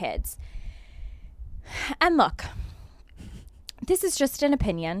and her kids. And look, this is just an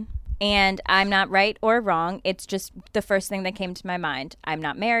opinion, and I'm not right or wrong. It's just the first thing that came to my mind. I'm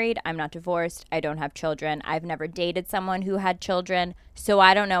not married. I'm not divorced. I don't have children. I've never dated someone who had children, so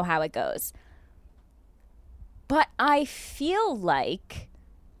I don't know how it goes. But I feel like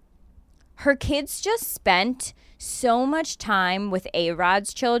her kids just spent so much time with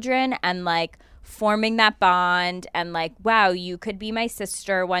A-Rod's children and, like, forming that bond and, like, wow, you could be my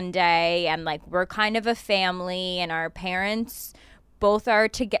sister one day, and, like, we're kind of a family, and our parents both are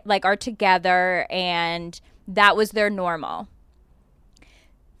together, and that was their normal.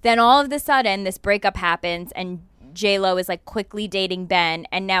 Then all of a sudden, this breakup happens, and J-Lo is, like, quickly dating Ben,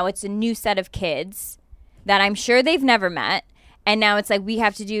 and now it's a new set of kids that I'm sure they've never met, and now it's like we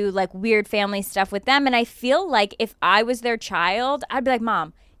have to do, like, weird family stuff with them. And I feel like if I was their child, I'd be like,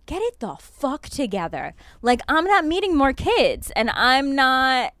 Mom, get it the fuck together. Like, I'm not meeting more kids, and I'm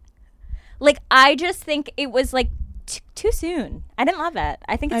not, like, I just think it was, like, too soon. I didn't love it.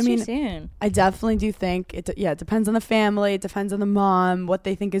 I think it's too soon. I definitely do think it depends on the family. It depends on the mom, what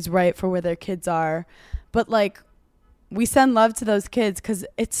they think is right for where their kids are. But, like, we send love to those kids because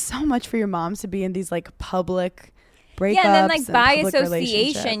it's so much for your moms to be in these, like, public breakups. Yeah, and then, like, by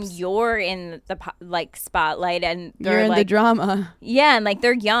association, you're in the, like, spotlight, and you're in, like, the drama. Yeah, and, like,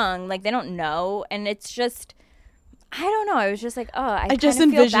 they're young. Like, they don't know. And it's just, I don't know. I was just like, oh, I just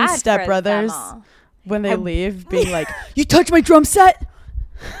envision Step Brothers when they leave being like, you touch my drum set?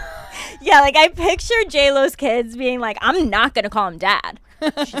 Yeah, like, I picture J-Lo's kids being like, I'm not going to call him dad.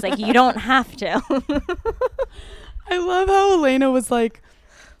 She's like, you don't have to. I love how Elena was like,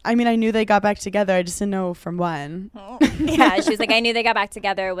 I mean, I knew they got back together. I just didn't know from when. Yeah, she was like, I knew they got back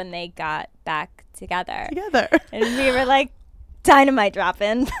together when they got back together. And we were like, dynamite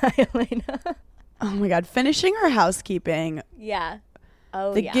dropping by Elena. Oh, my God. Finishing her housekeeping. Yeah.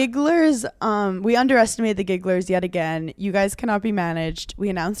 Oh, the Gigglers, we underestimated the Gigglers yet again. You guys cannot be managed. We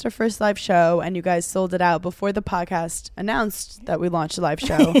announced our first live show, and you guys sold it out before the podcast announced that we launched a live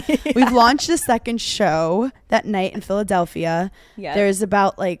show. Yeah. We've launched a second show that night in Philadelphia. Yes. There's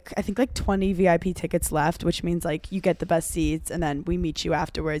about, like, I think, like, 20 VIP tickets left, which means, like, you get the best seats, and then we meet you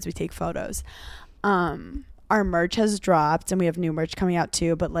afterwards. We take photos. Our merch has dropped, and we have new merch coming out,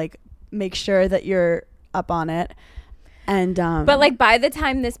 too, but, like, make sure that you're up on it. And but, like, by the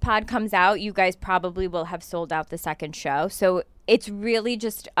time this pod comes out, you guys probably will have sold out the second show. So it's really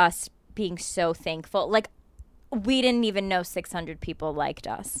just us being so thankful. Like, we didn't even know 600 people liked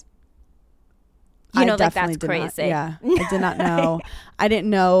us. You know, like, that's crazy. I did not know. I didn't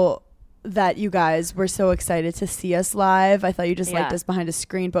know that you guys were so excited to see us live. I thought you just liked us behind a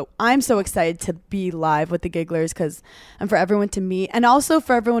screen, but I'm so excited to be live with the Gigglers and for everyone to meet, and also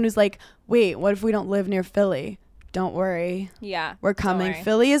for everyone who's like, wait, what if we don't live near Philly? Don't worry. Yeah. We're coming.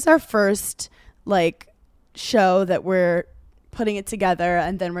 Philly is our first, like, show that we're putting it together,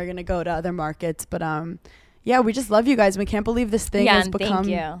 and then we're going to go to other markets. But, yeah, we just love you guys. We can't believe this thing has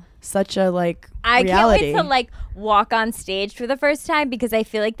become such a, like, reality. I can't wait to, like, walk on stage for the first time, because I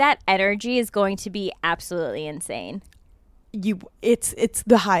feel like that energy is going to be absolutely insane. It's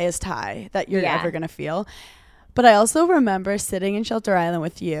the highest high that you're ever going to feel. But I also remember sitting in Shelter Island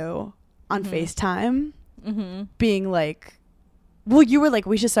with you on FaceTime being like, well, you were like,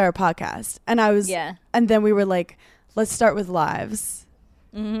 we should start a podcast. And I was, and then we were like, let's start with lives.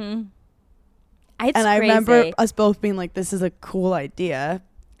 It's and crazy. I remember us both being like, this is a cool idea,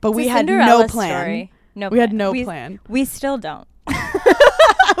 but It's we a had no Cinderella plan. story. We had no plan. We still don't.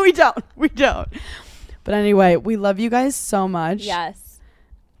 We don't. But anyway, we love you guys so much. Yes.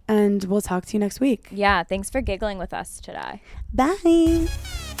 And we'll talk to you next week. Yeah. Thanks for giggling with us today. Bye.